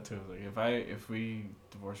told her that too. Like if we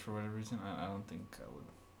divorce for whatever reason, I don't think I would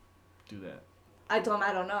do that. I told him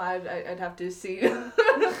I don't know. I'd have to see. I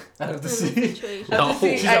have to In the see. situation. No.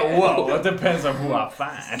 She's like, whoa, it depends on who I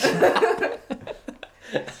find.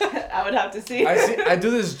 I would have to see. I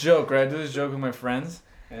do this joke, right? I do this joke with my friends,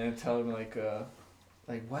 and I tell them like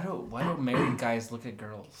why do married guys look at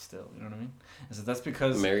girls still? You know what I mean? I said that's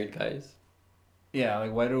because Married guys? yeah,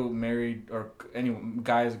 like why do married or any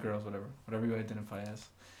guys, girls, whatever you identify as,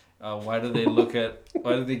 why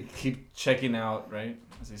do they keep checking out, right?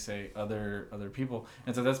 As they say, other people,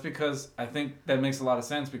 and so that's because I think that makes a lot of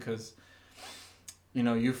sense because,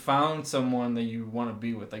 you found someone that you want to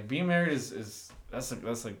be with. Like being married is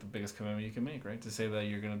that's like the biggest commitment you can make, right? To say that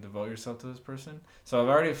you're gonna devote yourself to this person. So I've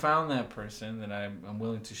already found that person that I'm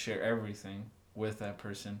willing to share everything with that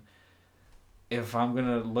person. If I'm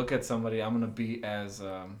gonna look at somebody, I'm gonna be as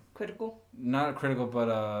Critical. not critical,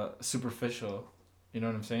 but superficial. You know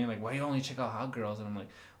what I'm saying? Like, why you only check out hot girls? And I'm like,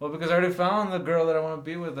 well, because I already found the girl that I want to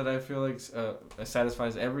be with that I feel like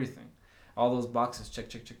satisfies everything, all those boxes. Check.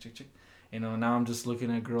 Now I'm just looking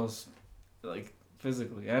at girls, like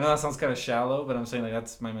physically. I know that sounds kind of shallow, but I'm saying like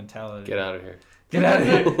that's my mentality. Get out of here. Get out of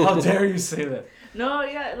here! How dare you say that? No,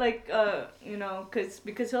 yeah, like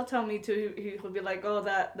because he'll tell me too. He'll be like, oh,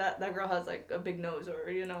 that girl has like a big nose, or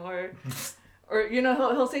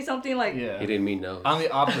he'll say something like, Yeah. He didn't mean no. I'm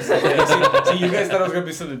the opposite. Yeah, see, you guys thought it was gonna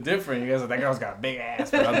be something different. You guys like that girl's got a big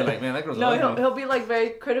ass, but I'll be like, man, that girl's no, ugly. he'll be like very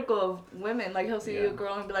critical of women. Like he'll see Yeah. a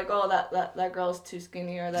girl and be like, oh, that girl's too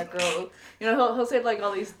skinny, or that girl, he'll say like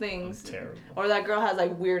all these things, Terrible. or that girl has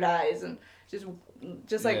like weird eyes, and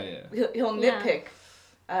just like Yeah. he'll Yeah. nitpick.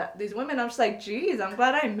 These women, I'm just like, geez, I'm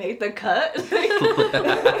glad I made the cut.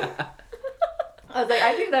 I was like,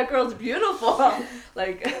 I think that girl's beautiful.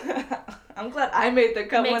 Like, I'm glad I made the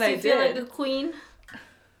cut Makes when I you feel did. like a queen.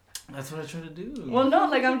 That's what I try to do. Well, no,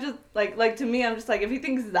 like I'm just like to me, I'm just like if he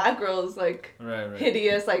thinks that girl is like right.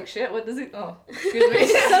 hideous, like shit. What does he? Oh, excuse me.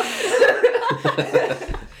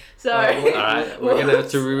 Sorry. All right, we're gonna have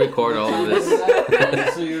to re-record all of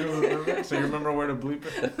this. So you remember? So you remember where to bleep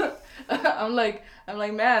it? I'm like,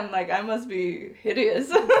 man, like I must be hideous.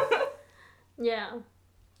 Yeah.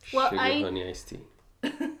 Well, Sugar honey iced tea.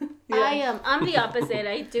 I'm the opposite.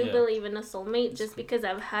 I do Yeah. believe in a soulmate just because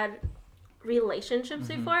I've had relationships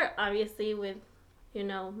before, obviously with,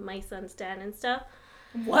 my son Stan and stuff.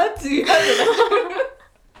 What? You guys are like,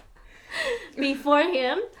 Before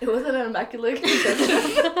him. it wasn't an immaculate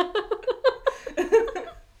conception.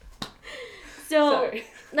 So, Sorry.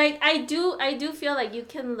 like, I do feel like you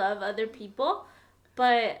can love other people,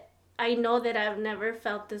 but I know that I've never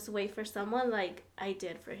felt this way for someone like I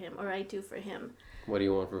did for him or I do for him. What do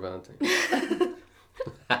you want for Valentine's?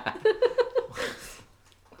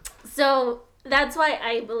 So that's why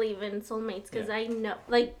I believe in soulmates, because I know,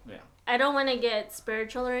 like, I don't want to get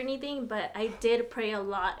spiritual or anything, but I did pray a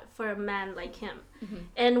lot for a man like him. Mm-hmm.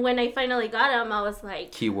 And when I finally got him, I was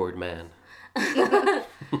like... Keyword man.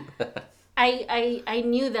 I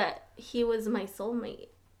knew that he was my soulmate.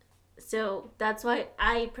 So that's why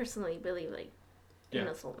I personally believe, like, in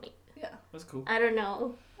a soulmate. Yeah. That's cool. I don't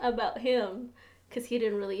know about him, because he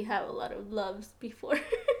didn't really have a lot of loves before.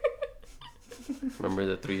 Remember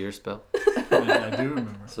the 3-year spell? Yeah, I do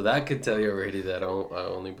remember. So that could tell you already that I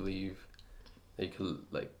only believe that you can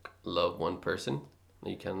like love one person.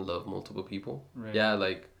 You can love multiple people. Right. Yeah,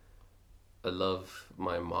 like I love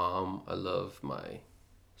my mom. I love my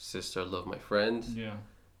sister. I love my friends. Yeah.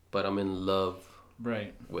 But I'm in love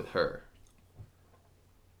with her.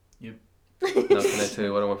 Yep. Now can I tell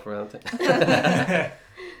you what I want for Valentine's?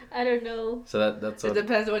 I don't know. So that's It what...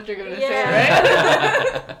 depends what you're gonna say,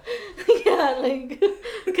 Yeah. right? Yeah, like,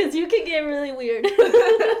 because you can get really weird.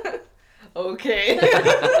 Okay.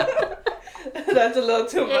 That's a little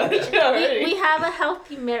too much already. We have a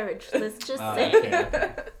healthy marriage, let's just say.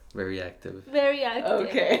 Okay. Very active. Very active.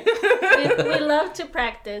 Okay. We love to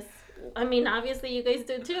practice. I mean, obviously you guys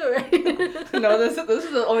do too, right? No, this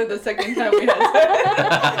is only the second time we had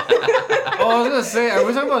sex. Oh, I was gonna say, are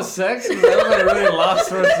we talking about sex? 'Cause I was like really lost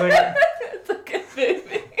for a second. It's okay,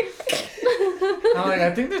 baby. I'm like,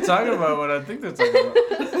 I think they're talking about what I think they're talking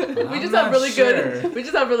about. We just have really good. We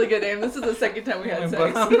just have really good aim. This is the second time we had sex.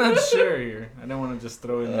 But I'm not sure here. I don't want to just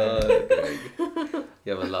throw in there.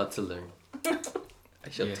 You have a lot to learn. I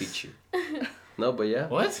shall teach you. No, but yeah.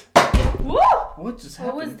 What? Woo! What just What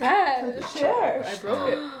happened? was that? The chair. I broke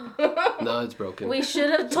it. No, it's broken. We should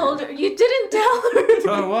have told her. You didn't tell her.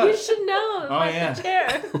 Tell her what? You should know. Oh, about yeah. The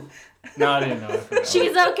chair. No, I didn't know. I forgot.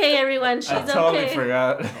 She's okay, everyone. She's I totally okay.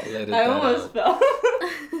 forgot. I'll let it I die almost out.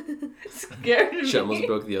 fell. Scared me. She almost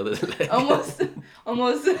broke the other leg.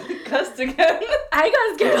 almost cussed again. I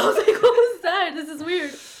got scared. I was like, what was that? This is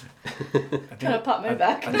weird. Kind of popped my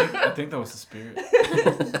back. I think that was the spirit.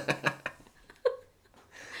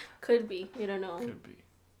 Could be. You don't know. Could be.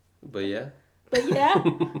 But yeah.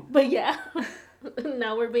 But yeah.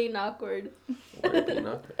 Now we're being awkward. We're being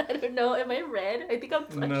awkward. I don't know. Am I red? I think I'm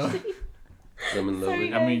blushing. No. I'm in love Sorry,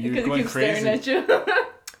 with I mean, you're Because going he keeps staring crazy. at you.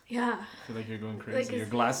 Yeah. I feel like you're going crazy. Like Your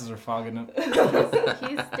glasses are fogging up.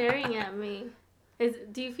 He's staring at me.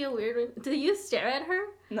 Do you feel weird when... Do you stare at her?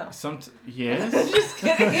 No. Yes. Just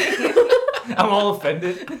kidding. I'm all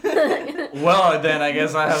offended. Well, then I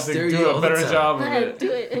guess I have to Stare do you all a the better time. job of I it.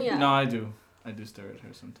 do it, yeah. No, I do. I do stare at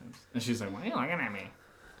her sometimes. And she's like, why are you looking at me?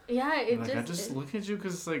 Yeah, it Like, I just look at you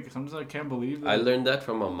because like sometimes I can't believe that. I learned that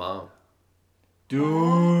from my mom.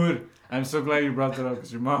 Dude, I'm so glad you brought that up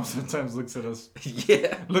because your mom sometimes looks at us,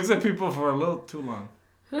 Yeah. looks at people for a little too long.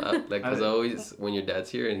 Like, cause always when your dad's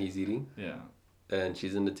here and he's eating, Yeah, and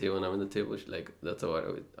she's in the table and I'm in the table, she, like that's how I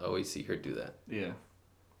always see her do that. yeah.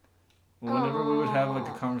 Well, whenever we would have like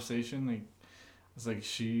a Aw. conversation, like it's like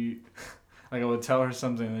she, like I would tell her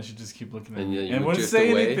something and then she'd just keep looking at And me you and would wouldn't drift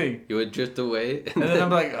say away. anything. You would drift away, And then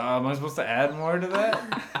I'm like, am I supposed to add more to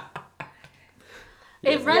that?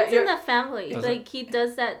 It runs Yeah, in the family. Does Like, he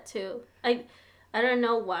does that too. I don't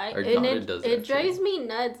know why. Our And daughter does that it drives too. me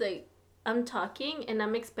nuts. Like, I'm talking and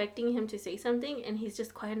I'm expecting him to say something and he's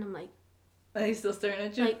just quiet and I'm like, And he's still staring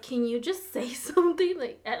at you. like, can you just say something?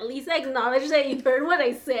 Like, at least acknowledge that you heard what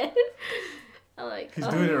I said. I'm like, He's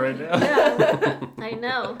doing it right now. Yeah, I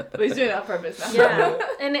know. But he's doing it on purpose now. Yeah,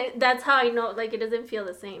 and that's how I know. Like, it doesn't feel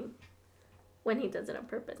the same when he does it on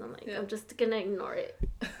purpose. I'm like, Yeah. I'm just gonna ignore it.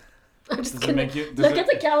 I'm just Does it gonna make you? look at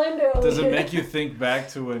the calendar. Over Does it here. make you think back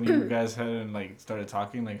to when you guys had and like started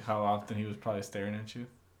talking, like how often he was probably staring at you?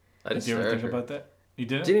 I didn't Did you ever stare at think her. about that? You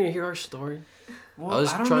didn't? Didn't you hear our story? Well, I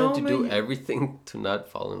was don't trying know, to man. do everything to not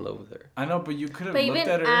fall in love with her. I know, but you could have But looked even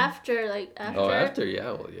at her. after. Oh, after,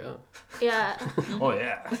 yeah, well, yeah. Yeah. Oh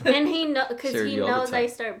yeah. And he because Share he you all the knows I time.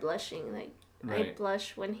 start blushing. Like I Right.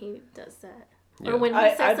 blush when he does that, Yeah. or when he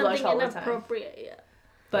I says blush all something the time. inappropriate. Yeah,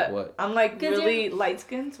 But What? I'm like 'Cause really light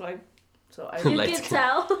skinned, so I you Light can skin.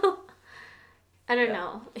 tell. I don't Yeah.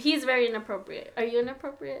 know. He's very inappropriate. Are you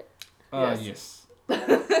inappropriate? Yes.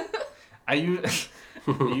 I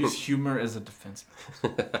use humor as a defense.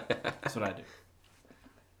 That's what I do.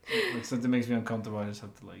 Like something makes me uncomfortable, I just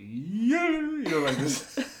have to like, yeah, you know, like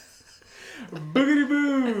this. Boogity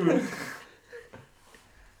boo.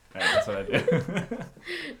 Alright, that's what I do.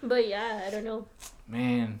 But yeah, I don't know.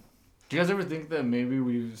 Man, do you guys ever think that maybe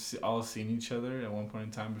we've all seen each other at one point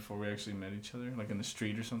in time before we actually met each other, like in the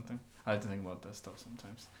street or something? I like to think about that stuff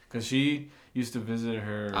sometimes. Cause she used to visit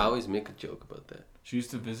her. I always make a joke about that. She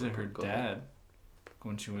used to visit her Go dad ahead.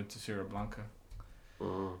 when she went to Sierra Blanca.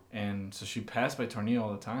 Mm. And so she passed by Tornillo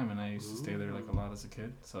all the time, and I used to stay there like a lot as a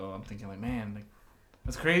kid. So I'm thinking like, man, like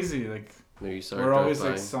that's crazy. Like Maybe you saw we're her always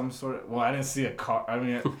drive like by. some sort of. Well, I didn't see a car. I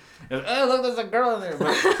mean, oh look, there's a girl in there.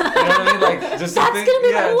 But, you know what I mean? Like just to That's think, gonna be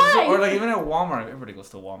yeah, my just, or wife. like even at Walmart. Everybody goes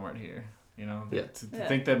to Walmart here. You know, Yeah. to Yeah.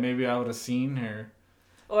 think that maybe I would have seen her.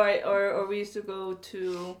 or we used to go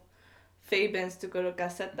to Fabens to go to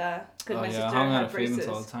Caseta because Oh my yeah, I sister hung out had at Fabens braces.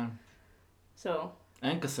 all the time. So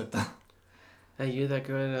And Caseta. Hey, you're that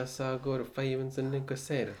girl that saw go to Fabens and then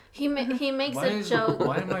Caseta. He makes Why a joke.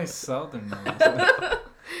 Why am I southern now?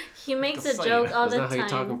 He makes a Caseta. joke all Is the that how you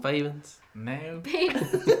talking time. Fabens? No. Babe,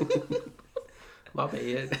 My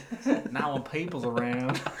bad. Now when people's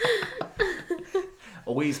around.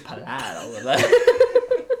 Always polite over there.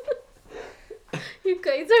 you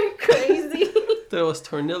guys are crazy. That was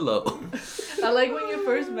Tornillo. I like when you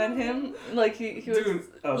first met him, like he was Dude,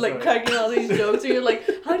 oh, like sorry. cracking all these jokes, and you're like,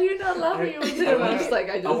 how do you not laugh when you're with him? I'm just like,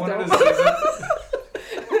 I just wanted don't. to say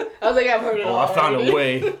something. I was like, I've heard it all. Oh, I found already. a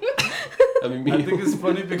way. I mean, me. I think it's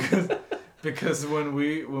funny because when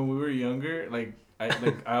we were younger, like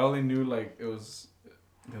I only knew like it was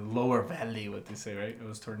the lower valley, what they say, right? It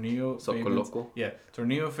was Tornillo, Fabens. Socoloco. Yeah,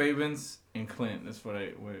 Tornillo, Fabens, and Clint. That's what I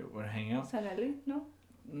would hang out. San Eli? No.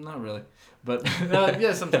 Not really, but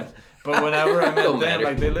yeah, sometimes. But whenever I met Don't them, matter.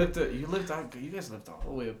 like they lived. You guys lived all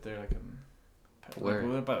the way up there, like in. Where? Like,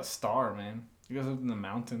 we lived by a star, man. You guys lived in the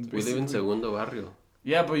mountains. We live in basically. Segundo Barrio.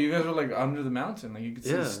 Yeah, but you guys were like under the mountain, like you could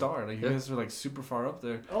see Yeah, the star. Like you yeah. guys were like super far up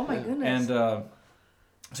there. Oh my Yeah. goodness. And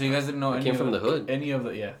so you guys didn't know I any came of from the hood. Any of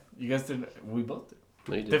the you guys didn't. We both did.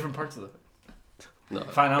 No, you did. Different parts of the hood. No.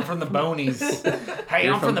 Fine, I'm from the Bonies. Hey,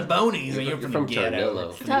 You're I'm from from- the Bonies, and you're you're from from the ghetto.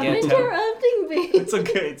 Tornillo. From the Stop ghetto. interrupting me. It's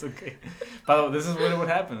okay. It's okay. By the way, this is when it would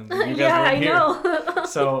happen. You guys Yeah, I weren't here. know.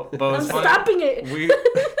 So, but I'm it's funny. stopping it. We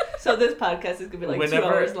So this podcast is gonna be like 2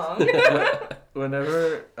 Whenever- hours long.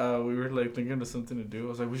 whenever we were like thinking of something to do, I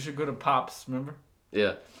was like, we should go to Pops. Remember?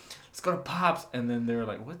 Yeah. Let's go to Pops. And then they were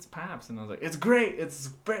like, what's Pops? And I was like, it's great. It's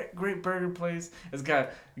a great burger place. It's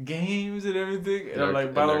got games and everything. And I'm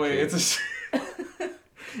like, by the way, it's a.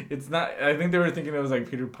 It's not. I think they were thinking it was like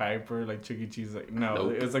Peter Piper, like Chuck E. Cheese. Like no,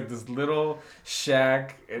 Nope. it was like this little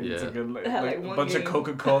shack, and it's Yeah. like a, like, It had, like like, a one bunch of game.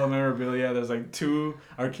 Coca-Cola memorabilia. There's like 2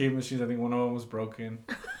 arcade machines. I think one of them was broken.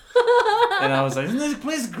 And I was like, "Isn't this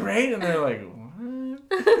place great?" And they're like, "What?" And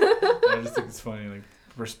I just think it's funny, like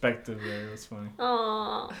perspective there. It was funny.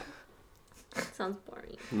 Aw. Sounds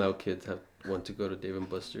boring. Now kids want to go to Dave and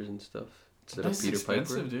Buster's and stuff instead of That's Peter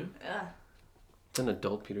expensive, Piper. dude. Yeah. It's an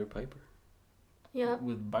adult Peter Piper. Yeah.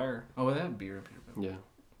 With beer. Oh, they have beer, Peter Piper. Yeah.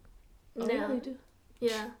 Oh, Yeah. they do.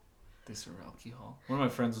 Yeah. They serve alcohol. One of my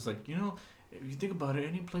friends was like, if you think about it,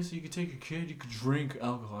 any place that you could take your kid, you could drink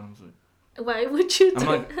alcohol. And I was like, Why would you do I'm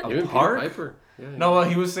like, that? a Even park? Peter Piper. Yeah. No, well,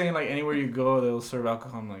 he was saying like anywhere you go, they'll serve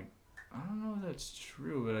alcohol. I'm like, I don't know if that's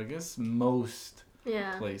true, but I guess most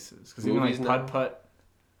Yeah. places, because even like Movies Putt now? Putt,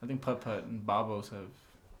 I think Putt Putt and Babos have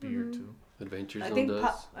beer Mhm. too. Adventure I Zone think does.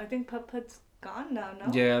 Putt Putt's gone now.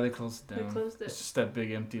 No. Yeah, they closed it They down. closed It's it. just that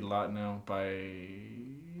big empty lot now by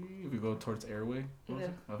if you go towards Airway. What was Yeah,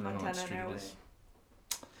 it? I don't know what Montana street and it Airway. is.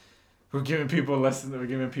 We're giving people lessons. We're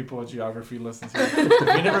giving people geography lessons. Here. If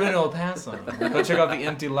you're never been to El Paso, go check out the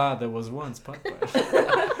empty lot that was once Putt Putt.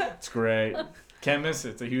 It's great. Can't miss it.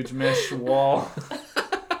 It's a huge mesh wall.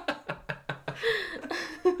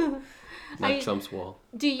 Like Trump's wall.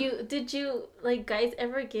 Did you like guys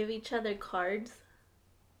ever give each other cards?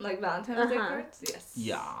 Like Valentine's Day Uh-huh. cards. Yes.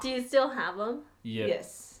 Yeah. Do you still have them? Yeah.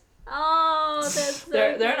 Yes. Oh, that's so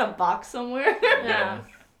They're in a box somewhere. Yeah.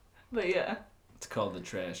 But yeah. It's called the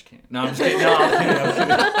trash can. No, I'm just kidding. No, I'm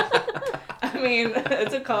kidding. I'm kidding. I mean,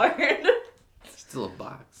 it's a card. Still a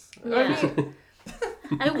box. Yeah. I mean,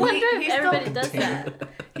 I wonder if He everybody still- does that.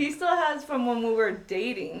 He still has from when we were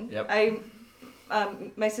dating. Yep.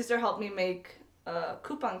 My sister helped me make a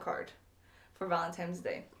coupon card for Valentine's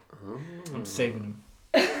Day. I'm saving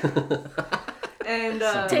them. And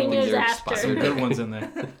 10 years You're after. Some good ones in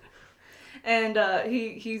there. and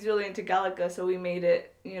he's really into Galaga, so we made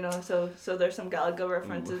it, you know, so there's some Galaga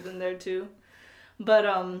references in there too. But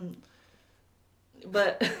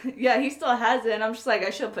yeah, he still has it, and I'm just like, I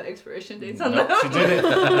should put expiration dates on Nope, them. she did it.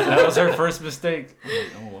 That was her first mistake. I'm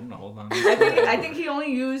like, oh, I'm gonna hold on. I think he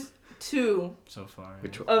only used 2 So far.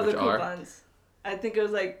 Which of the are? coupons. I think it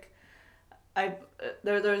was like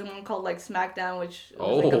there was one called like SmackDown, which was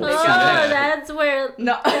Oh. like a Oh, big Yeah. that's where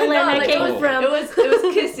no, Elena like, came it was, from. It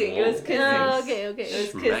was kissing. It was kissing. Oh, okay, It okay.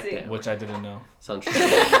 was kissing. Smackdown. Which I didn't know. Sounds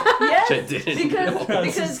Yes, I didn't know.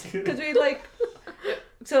 because we like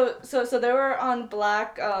so they were on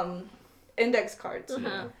black index cards,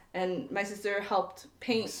 Uh-huh. and my sister helped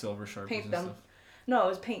paint. Silver Sharpies paint and them. stuff. No, it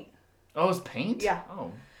was paint. Oh, it's paint? Yeah.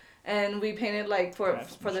 Oh. And we painted like for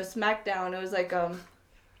the SmackDown. It was like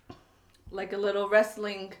a little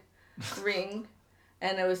wrestling ring,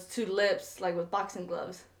 and it was 2 lips like with boxing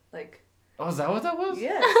gloves. Like Oh, is that what that was?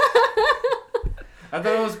 yes. I thought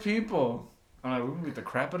it was people. I'm like, we beat the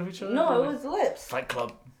crap out of each other? No, it Like, was lips. Fight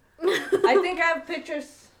Club. I think I have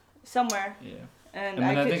pictures somewhere, Yeah. and And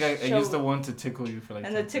then I could think I show- used the one to tickle you for like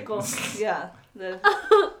and the 10 tickle. seconds. Yeah. The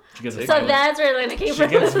She gets So violent. that's where Elena came She from.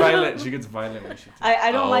 gets violent. She gets violent when she tickles.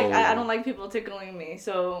 I don't like I Oh. don't like people tickling me.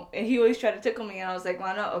 So and he always tried to tickle me, and I was like,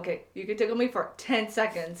 why not? Okay, you can tickle me for 10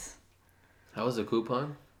 seconds. How was the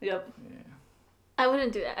coupon? Yep. Yeah. I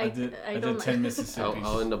wouldn't do that. I did don't 10 like. Mississippi.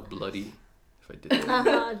 I'll end up bloody if I did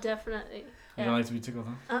that. Definitely. You don't like to be tickled,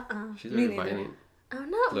 huh? She's Me very neither. violent. I'm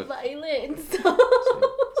not Look. violent.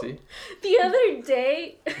 See? The other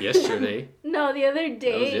day, Yesterday. no, the other That was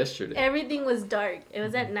day, yesterday. everything was dark. It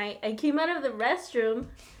was at night. I came out of the restroom,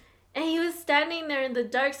 and he was standing there in the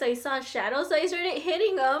dark, so I saw a shadow, so I started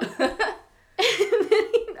hitting him.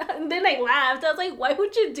 and then I laughed. I was like, why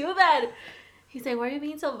would you do that? He's like, why are you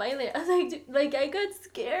being so violent? I was like, I got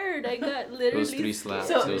scared. I got literally It was 3 slaps.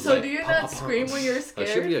 scared. It So was so like, do you pop, not pop, pop. scream when you're I should be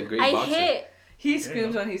scared? a great I boxer. hit. He you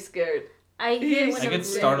screams go. when he's scared. I hit when I I'm get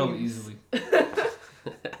scared. startled easily.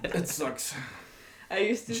 It sucks. I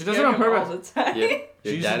used to She scare does it on him all the purpose. time. Yeah, She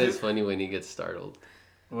your used to dad do- is funny when he gets startled.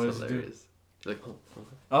 What It's does she do? hilarious. He's like, oh, oh.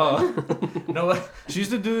 Oh. No, what? She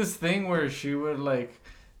used to do this thing where she would, like,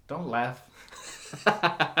 don't laugh.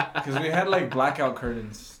 Because we had, like, blackout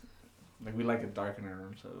curtains. Like, we like it dark in our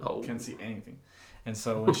room, so Oh. we can't see anything. And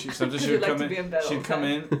so when sometimes she You'd would like come to be in in, bed all she'd the come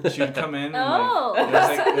time. in, she'd come in, and, Oh.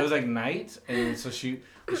 like, it was like night, and so she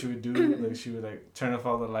would do, like, she would, like, turn off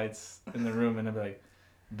all the lights in the room, and I'd be like,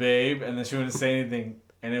 babe, and then she wouldn't say anything,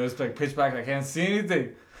 and it was, like, pitch black, I can't see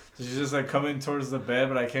anything. So she's just, like, coming towards the bed,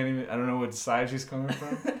 but I don't know what side she's coming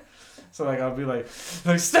from. So, like, I'll be like,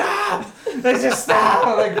 stop! Like, just stop!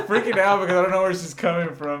 I'm, like, freaking out because I don't know where she's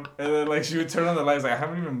coming from. And then, like, she would turn on the lights, like, I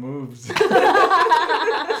haven't even moved.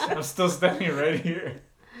 I'm still standing right here.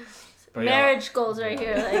 But yeah, Marriage goals right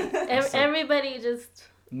here. Like everybody just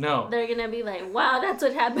no. they're gonna be like, wow, that's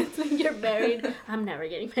what happens when you're married. I'm never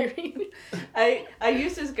getting married. I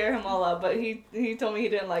used to scare him all out, but he told me he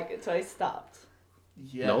didn't like it, so I stopped.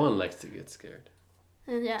 Yeah. No one likes to get scared.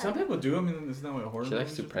 And yeah, Some people do. I mean, isn't that what horror She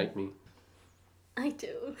likes to movies are? prank me. I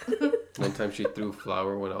do. One time she threw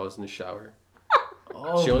flour when I was in the shower.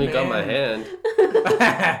 Oh, She only got my man.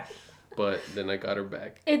 hand, but then I got her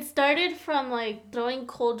back. It started from like throwing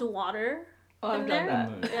cold water Oh, I've in done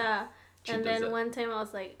there. that. Yeah. She And does then that. one time I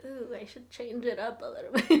was like, ooh, I should change it up a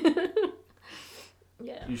little bit.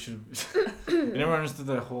 Yeah. You should. You never understood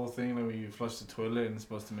that whole thing that when you flush the toilet and it's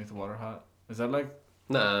supposed to make the water hot. Is that like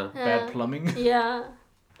Nah. bad plumbing? Yeah.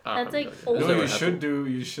 I That's don't like know. old. You know Never what you should happened. do?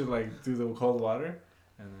 You should like do the cold water,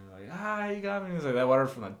 and then like, you got me. It's like that water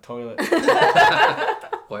from the toilet.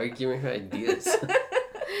 Why are you giving her ideas?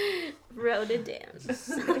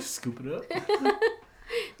 Rhododendron. Scoop it up.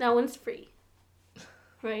 That one's free.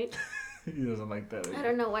 Right? He doesn't like that. I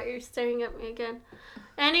don't know why you're staring at me again.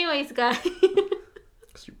 Anyways, guys.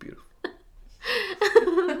 Because you're beautiful.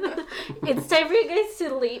 It's time for you guys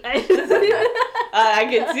to leave. I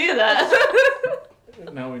can see that.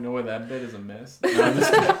 Now we know why that bed is a mess. No, I'm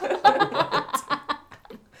just kidding.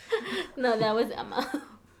 No, that was Emma.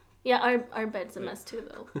 Yeah, our bed's a mess too,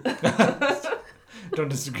 though. Don't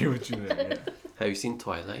disagree with you there. Yeah. Have you seen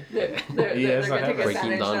Twilight? They're Yes, I gonna have. take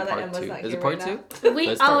Breaking advantage Dawn now that Part Emma's 2. not Is here it Part right 2? now. We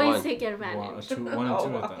That's part always one. take One, advantage. two, one and Oh,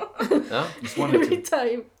 two, I wow. thought. Huh? Just one and Every two.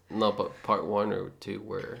 time. No, but part 1 or 2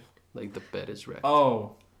 where like the bed is wrecked.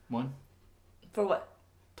 Oh, one. For what?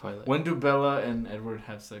 Twilight. When do Bella and Edward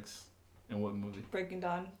have sex In what movie? Breaking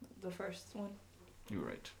Dawn, the first one. You're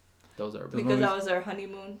right. Those are Because bad. that was our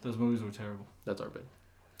honeymoon. Those movies were terrible. That's our bad.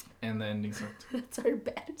 And the ending sucked. That's our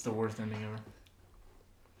bad. It's the worst ending ever.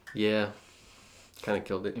 Yeah. Kind of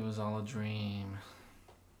killed it. It was all a dream.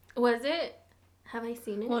 Was it? Have I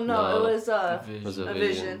seen it? Well, No. it was A It was vision. a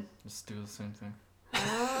vision. Let's do the same thing.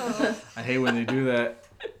 Oh. I hate when they do that.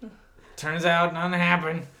 Turns out nothing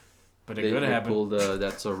happened, but it could They happen. pulled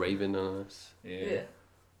That's So Raven on us. Yeah.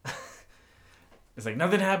 It's like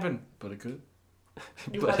nothing happened, but it could.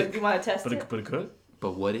 You want to test But it? it could.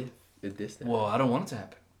 But what if it this time? Well, I don't want it to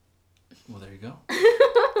happen. Well, there you go.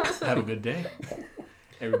 Have a good day.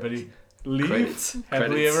 Everybody leave. Credits.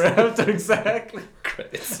 Happily Credits. ever after. Exactly.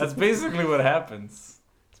 Credits. That's basically what happens.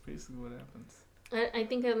 That's basically what happens. I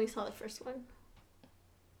think I only saw the first one.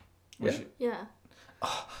 Yeah. Yeah.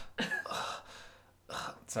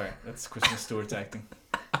 Sorry, that's Kristen Stewart's acting.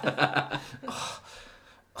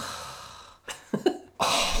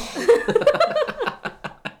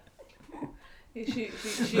 She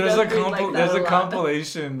There's does a breathe like that there's a lot.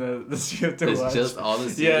 compilation that you have to It's watch. just all the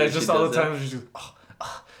scenes Yeah, where it's just she all does the that. time she's just.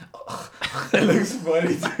 It looks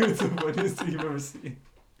funny too. It's the funniest thing you've ever seen.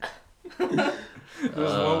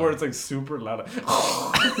 There's one where it's like super loud.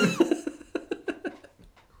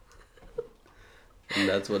 And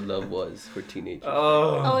that's what love was for teenagers.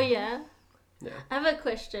 Oh yeah. Yeah. I have a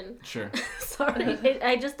question. Sure. Sorry,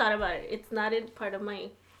 I just thought about it. It's not in part of my.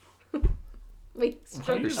 Wait,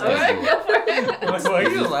 Why are you structure. laughing? Like, why are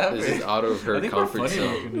you This laughing? is out of I her think we're comfort funny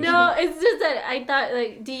zone. looking. No, it's just that I thought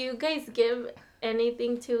like, do you guys give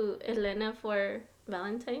anything to Elena for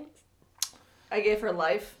Valentine's? I gave her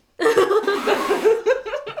life.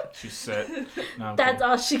 She's set. No, I'm That's kidding.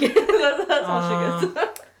 all she gets. That's all she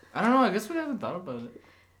gets. I don't know. I guess we haven't thought about it.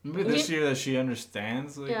 Maybe this year that she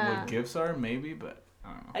understands like Yeah. what gifts are, maybe, but I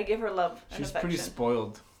don't know. I give her love and She's affection. pretty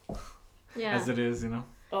spoiled Yeah. as it is, you know.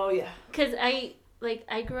 Oh yeah. Cause I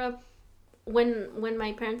grew up when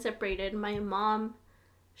my parents separated. My mom,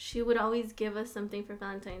 she would always give us something for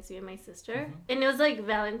Valentine's, me and my sister, and it was like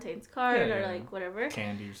Valentine's card Yeah, or yeah. like whatever.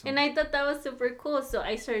 Candy or something. And I thought that was super cool, so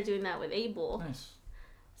I started doing that with Abel. Nice.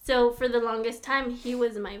 So for the longest time, he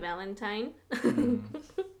was my Valentine. Mm.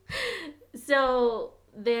 So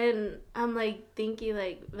then I'm like thinking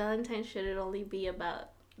like Valentine shouldn't only be about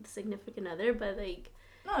the significant other, but like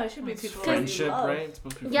No, it should be It's people friendship, that you love. right? It's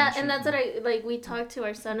supposed to be yeah, friendship. and that's what I like. We talked to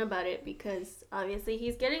our son about it because obviously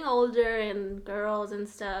he's getting older and girls and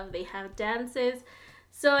stuff. They have dances,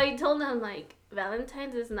 so I told him like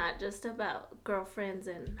Valentine's is not just about girlfriends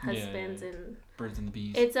and husbands and Birds and the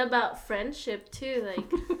bees. it's about friendship too,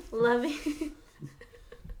 like loving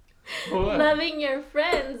What? loving your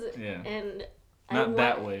friends Yeah. and Not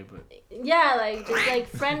that way, but yeah, like just like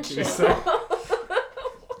friendship.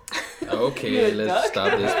 Okay, let's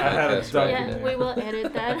stop this I had a podcast duck right in Yeah, there. we will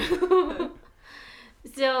edit that.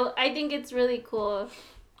 So I think it's really cool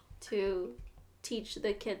to teach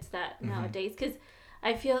the kids that nowadays, because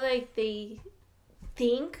I feel like they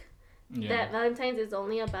think yeah. that Valentine's is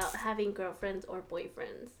only about having girlfriends or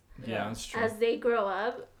boyfriends Yeah, that's true. as they grow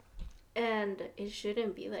up, and it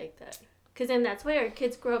shouldn't be like that. Because then that's why our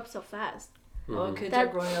kids grow up so fast. Oh, kids That-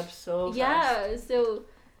 are growing up so fast. Yeah, so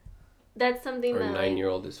that's something Our that like,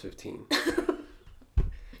 9-year-old is 15.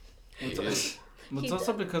 It's He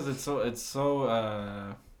also because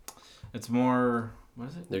it's more, what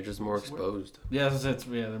is it? They're just more exposed. Yeah,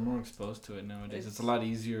 they're more exposed to it nowadays. It's a lot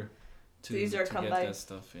easier to easier to come get by. that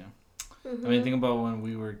stuff, yeah. Mhm. I mean, think about when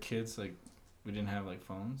we were kids, like, we didn't have, like,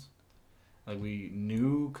 phones. Like, we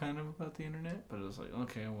knew kind of about the internet, but it was like,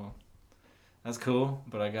 okay, well, that's cool,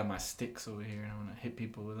 but I got my sticks over here, and I want to hit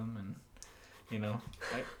people with them, and, you know,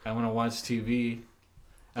 I want to watch TV.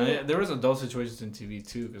 I mean, there was adult situations in TV,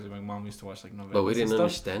 too, because my mom used to watch, like, novellas But we and didn't stuff.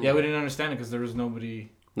 understand Yeah, it. we didn't understand it because there was nobody...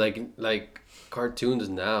 Like cartoons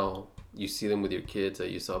now, you see them with your kids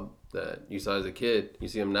that you saw as a kid. You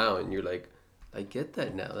see them now, and you're like, I get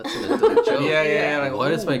that now. That's an adult joke. Yeah, like,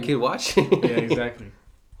 What is my ooh. kid watching? Yeah, exactly.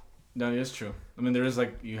 No, it's true. I mean, there is,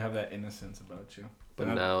 like, you have that innocence about you. But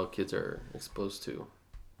And now kids are exposed to.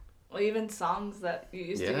 Well, even songs that you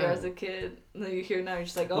used to hear Yeah. as a kid, that you hear now, you're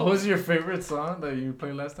just like, oh. What was your favorite song that you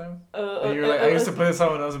played last time? Uh, And you were like, I used to play this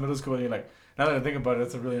song when I was in middle school, and you're like, now that I think about it,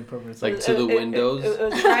 it's a really appropriate song. Like, To the Windows. It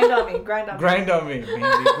was Grind on Me, Grind on Me. Grind on me, baby,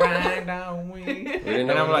 grind on me. We didn't And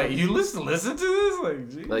know I'm what like, it you listen to this? Like,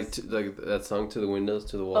 geez. like that song, To the Windows,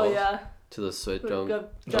 to the Oh, walls, yeah. to the sweat Jump, drum.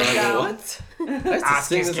 jump Like, down. what? I used to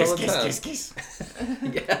sing this all the time. kiss.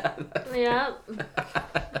 Yeah. Yeah.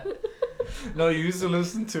 No, you used to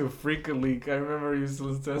listen to Freak a Leak. I remember you used to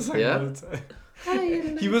listen to that song Yeah? all the time.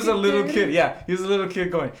 He was a little kid. Yeah, he was a little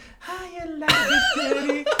kid going, how you like it,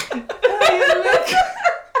 daddy?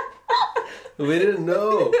 We didn't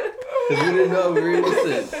know. Because we didn't know we were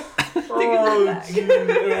innocent. Oh, dude.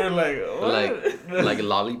 We were like, what? Like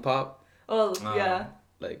lollipop. Oh, yeah.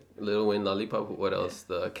 Like Lil Wayne Lollipop. What else?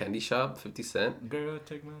 The candy shop, 50 Cent. Girl,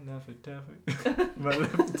 take my Laffy Taffy. My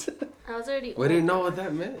left. I was already. We didn't know what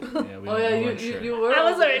that meant. Yeah, we Oh, yeah, weren't sure. you were. I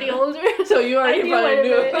was already older. So you I already knew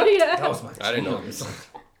what probably it knew. meant. Yeah. That was my I didn't know. jam.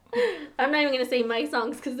 I'm not even gonna say my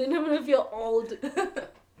songs because then I'm gonna feel old.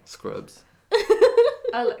 Scrubs.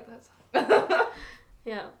 I like that song.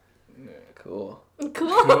 Yeah. Yeah. Cool. Cool.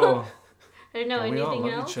 Cool. I don't know Well, we all anything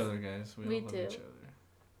love else. each other, guys. We We all love do. each other.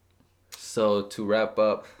 So to wrap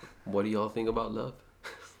up, what do y'all think about love?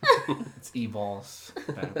 It's evolves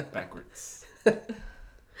backwards.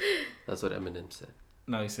 That's what Eminem said.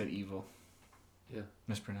 No, he said evil. Yeah.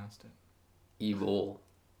 Mispronounced it. Evil.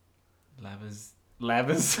 Lav is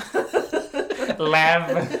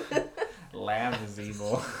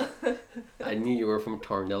evil. I knew you were from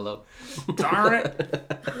Tarnella. Darn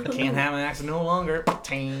it! Can't have an accent no longer.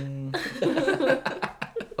 Ting.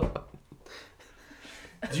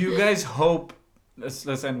 Do you guys hope? Let's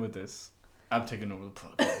end with this. I'm taking over the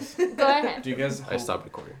podcast. Go ahead. Do you guys? Hope, I stopped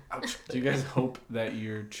recording. Ouch. Do you guys hope that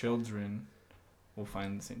your children will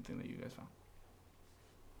find the same thing that you guys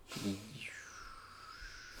found?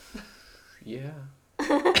 Yeah.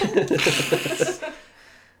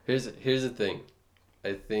 Here's the thing.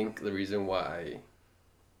 I think the reason why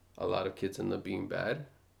a lot of kids end up being bad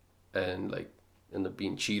and like end up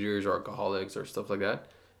being cheaters or alcoholics or stuff like that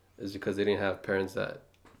is because they didn't have parents that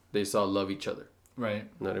they saw love each other. Right.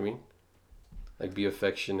 You know what I mean? Like be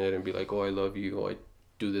affectionate and be like, oh, I love you. Oh, I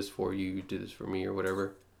do this for you. You do this for me or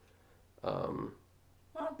whatever.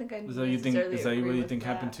 I don't think I Is that you think? necessarily Is that agree what you with think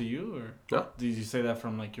happened that. to you, or No. did you say that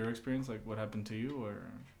from like your experience, like what happened to you, or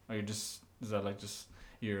are you just? Is that like just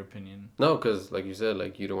your opinion? No, because like you said,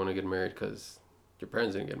 like you don't want to get married because your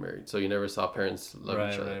parents didn't get married. So you never saw parents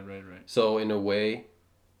love each other. Right. So in a way,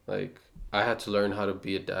 like I had to learn how to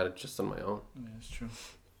be a dad just on my own. Yeah, it's true.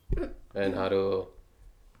 And how to,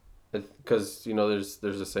 because you know there's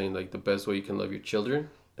a saying like the best way you can love your children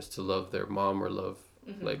is to love their mom or love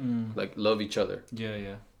like love each other,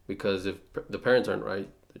 Yeah. because if the parents aren't right,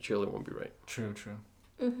 the children won't be right. True.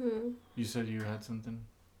 Mhm. You said you had something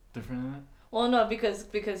different than that. Well, no, because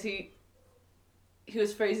he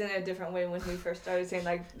was phrasing it a different way when he first started saying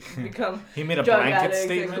like become He made a drug blanket addicts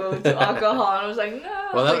statement. and go to alcohol, and I was like, no.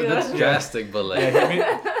 Well, like, that's drastic, but like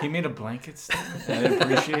Yeah, he made a blanket statement. I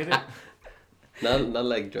appreciate it. not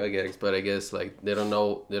like drug addicts, but I guess like they don't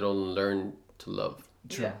learn to love.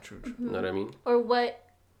 True. Yeah. True. You know what I mean? Or what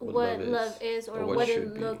What love is or what what should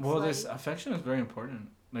it be. looks Well, like. this affection is very important.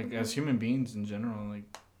 Like as human beings in general, like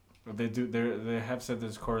they have said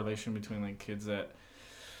there's correlation between like kids that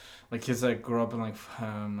grow up in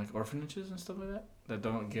like orphanages and stuff like that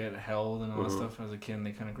don't get held and all that stuff as a kid. And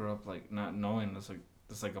they kind of grow up like not knowing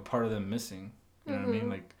it's like a part of them missing. You know what I mean?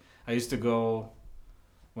 Like I used to go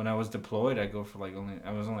when I was deployed. I go for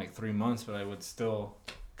I was only like 3 months, but I would still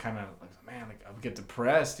kind of I would get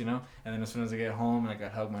depressed, you know. And then as soon as I get home, like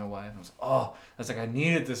I'd hug my wife, and I was like, oh, that's like I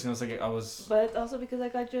needed this, you know. It's like I was. But also because I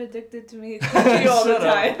got you addicted to me all the Shut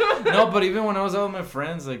up. time. No, but even when I was out with my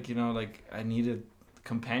friends, like you know, like I needed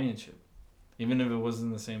companionship, even if it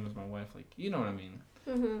wasn't the same as my wife. Like you know what I mean.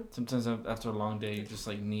 Mhm. Sometimes after a long day, you just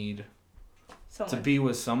like need Someone. to be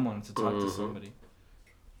with someone, to talk to somebody.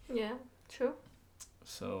 Yeah. True.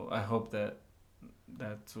 So I hope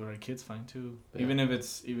that's what our kids find too. Yeah. Even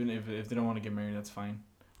if they don't want to get married, that's fine.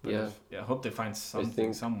 But Yeah. I hope they find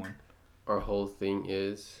someone. Our whole thing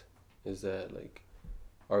is that like,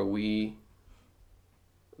 are we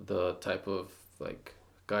the type of like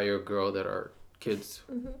guy or girl that our kids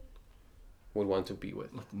Mhm. would want to be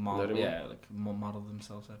with? Like model, Know what I mean? yeah, like model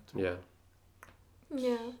themselves after. Yeah.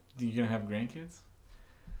 Yeah. You gonna have grandkids?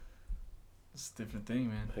 It's a different thing,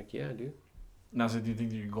 man. Heck yeah, dude. Now, so do you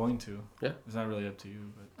think that you're going to? Yeah. It's not really up to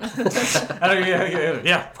you, but.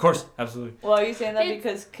 yeah, of course, absolutely. Well, are you saying that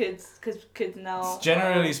It's- because kids now?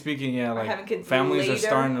 Generally speaking, yeah, are having like kids families are later,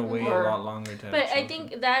 starting to wait or- a lot longer to have But I children.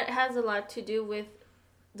 think that has a lot to do with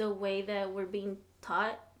the way that we're being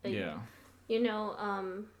taught. Like, Yeah. You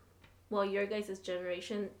know, well, your guys'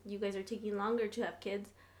 generation, you guys are taking longer to have kids,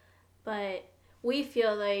 but we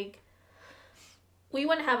feel like we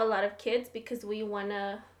want to have a lot of kids because we want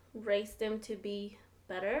to raise them to be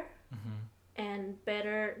better and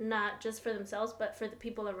better, not just for themselves, but for the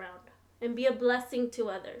people around, and be a blessing to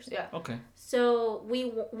others. Yeah. Okay. So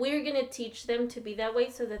we're gonna teach them to be that way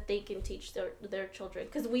so that they can teach their children,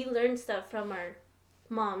 because we learn stuff from our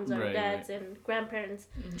moms, our Right, dads, and grandparents,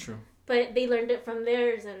 True. but they learned it from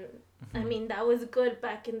theirs, and I mean, that was good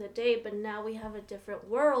back in the day, but now we have a different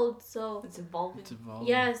world, so It's evolving. It's evolving.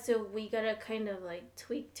 yeah, so we gotta kind of like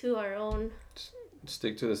tweak to our own.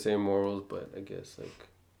 Stick to the same morals, but I guess like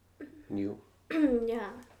new. Yeah.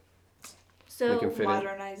 So We can fit in.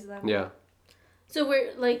 Modernize them. Yeah. So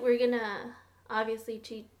we're gonna obviously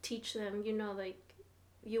teach them, you know, like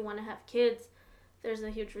you want to have kids, there's a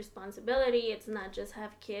huge responsibility. It's not just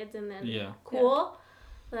have kids and then Yeah. cool.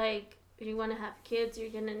 Like if you want to have kids,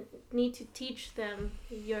 you're gonna need to teach them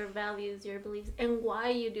your values, your beliefs, and why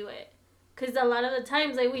you do it. Cause a lot of the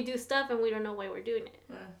times, like we do stuff and we don't know why we're doing it.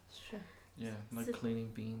 Yeah, it's true. Yeah, like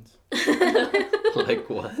cleaning beans. Like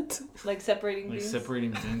what? Like separating Like beans.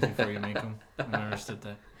 separating beans before you make them. I never understood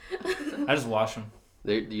that. I just wash them.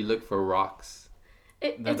 There, you look for rocks.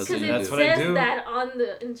 It's That's because what- it that's what I says do. that on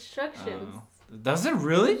the instructions. Does it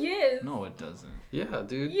really? Yes. No, it doesn't. Yeah,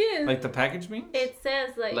 dude. Yes. Like the packaged beans? It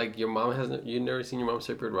says like. Like your mom hasn't. You never seen your mom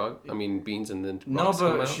separate rock? I mean beans and then No, rocks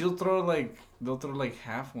come but out? they'll throw like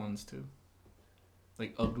half ones too.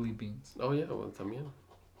 Like ugly beans. Oh yeah, well también.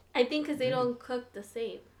 I think because they don't cook the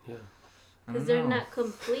same. Yeah. I Because don't they're know. not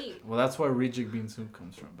complete. Well, that's where reject bean soup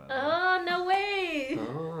comes from, by the way. Oh, no way.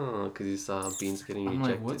 Oh, because you saw beans getting I'm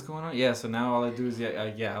rejected. like, what's going on? Yeah, so now all I do is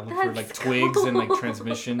I look for That's like twigs and like cool.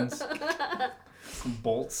 transmissions,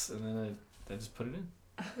 bolts, and then I just put it in.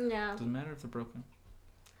 No. Doesn't matter if they're broken.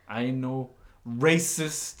 I know,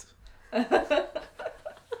 racist.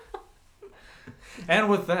 And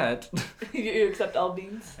with that, You accept all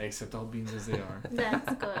beans. I accept all beans as they are,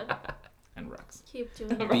 That's good. and rocks. Keep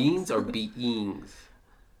doing it. Beans or beings?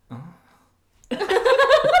 Oh. What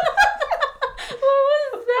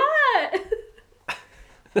was that?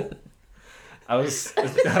 I was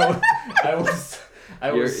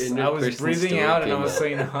Your inner Kristen breathing Stewart out and I came was out.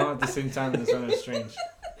 saying at the same time, and it sounded strange.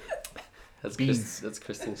 That's Beans. that's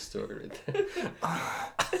Kristen Stewart right there.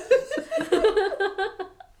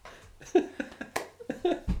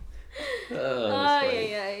 Oh, that's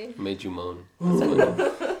funny. Ay. Made you moan. That's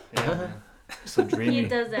funny. Yeah, man. So dreamy. He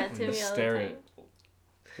does that to You me all the stare time.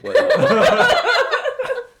 What?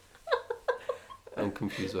 I'm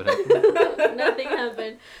confused. What happened? Nothing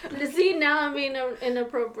happened. See, now I'm being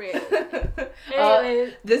inappropriate.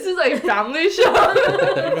 Anyways. This is like family show.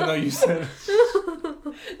 Even though you said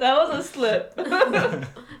That was a slip.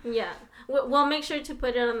 Yeah. Well, make sure to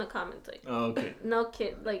put it on the comments. Like, oh, okay. no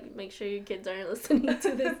kid. Like, make sure your kids aren't listening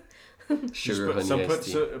to this. Sugar, honey, So iced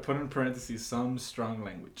tea. put in parentheses some strong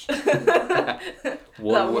language. That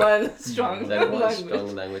word. one strong That one language.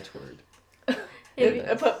 strong language word.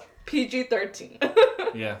 I put PG-13.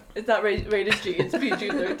 Yeah. It's not rated G. It's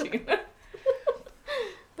PG-13.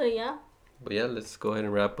 But yeah. But yeah, let's go ahead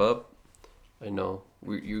and wrap up. I know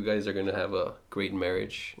you guys are gonna have a great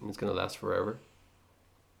marriage and it's gonna last forever.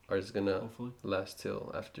 Ours is gonna Hopefully. last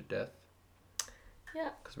till after death. Yeah.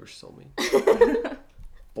 Because we're soulmates.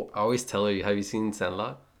 I always tell her, have you seen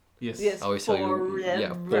Sandlot? Yes. Yes. I always tell you,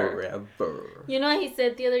 yeah, Forever. forever. You know what he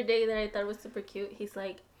said the other day that I thought was super cute? He's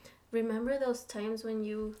like, remember those times when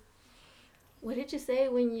you... What did you say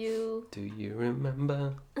when you... Do you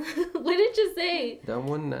remember What did you say? that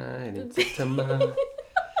one night in September?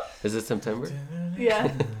 Is it September?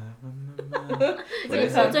 Yeah. What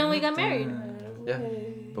is That's it? when we got married. Yeah.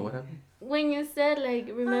 But what happened? When you said, like,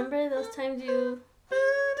 remember those times you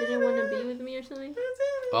didn't want to be with me or something?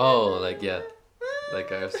 Oh, like yeah.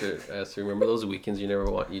 Like I asked her, remember those weekends you didn't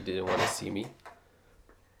want to see me?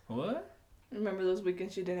 What? Remember those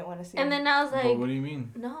weekends you didn't want to see And me? then I was But like, what do you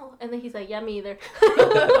mean? no. And then he's like, yeah, me either.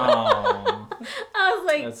 Oh, I was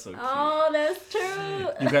like, That's so cute. oh, that's true.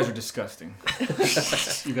 you guys are disgusting.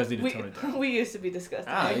 You guys need to tone it down. We used to be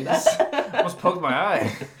disgusting. Ah, like you that. just almost poked my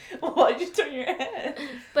eye. Why'd you turn your head?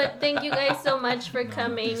 But thank you guys so much for No,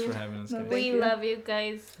 coming. Thanks for having us, No, guys. Thank We you. love you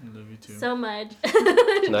guys I love you too. so much.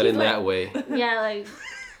 Not in that way. Yeah, like,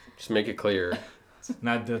 Just make it clear.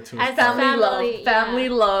 Not dead to us As part. Family, love. Family, Family yeah.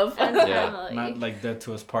 love. and Yeah. family. Not like dead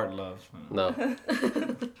to us part love. No.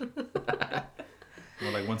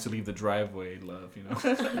 More like once you leave the driveway love, you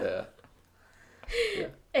know. Yeah.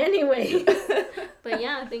 Anyway. But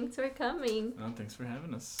yeah, thanks for coming. Oh, thanks for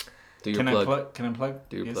having us. Do your Can plug. I plug? Can I plug?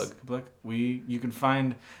 Do your yes, plug. You can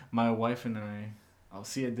find my wife and I. Oh,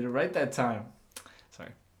 see, I did it right that time. Sorry.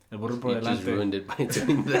 El burro por You just delante. ruined it by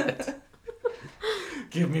doing that.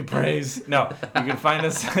 Give me praise. No, you can find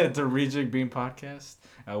us at the Reject Bean Podcast.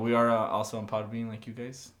 We are also on Podbean, like you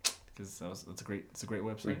guys, because it's a great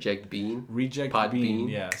website. Reject bean. Reject Podbean. Bean.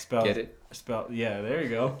 Yeah, spelled. Get it? Spelled. Yeah, there you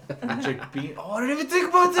go. Reject Bean. Oh, I didn't even think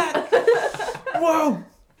about that. Whoa.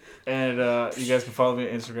 And you guys can follow me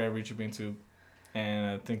on Instagram, Reject Bean too.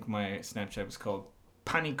 And I think my Snapchat is called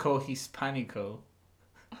Panico Hispanico.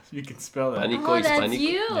 You can spell that. Panico Oh, that's Hispanico.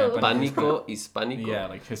 you. Yeah, Panico Hispanico. Yeah,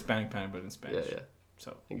 like Hispanic panic, but in Spanish. Yeah.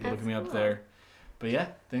 So That's look me up cool. there. But yeah,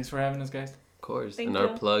 thanks for having us, guys. Of course. Thank and you.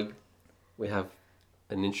 our plug, we have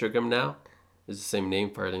an Instagram now. It's the same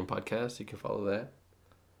name, Fire Lane Podcast. You can follow that.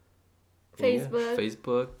 And Facebook.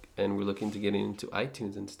 Facebook. And we're looking to get into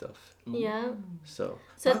iTunes and stuff. Yeah. So.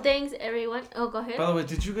 So thanks everyone. Oh, go ahead. By the way,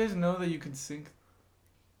 did you guys know that you can sync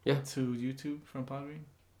Yeah. to YouTube from Podbean?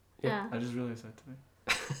 Yeah. I just realized that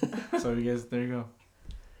today. So you guys, there you go.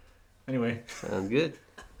 Anyway. Sounds good.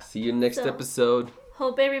 See you next So- episode.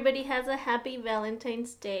 Hope everybody has a happy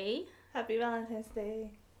Valentine's Day. Happy Valentine's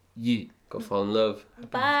Day. Yeah. Go fall in love.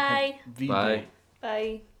 Bye. V-Day. Bye.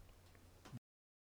 Bye.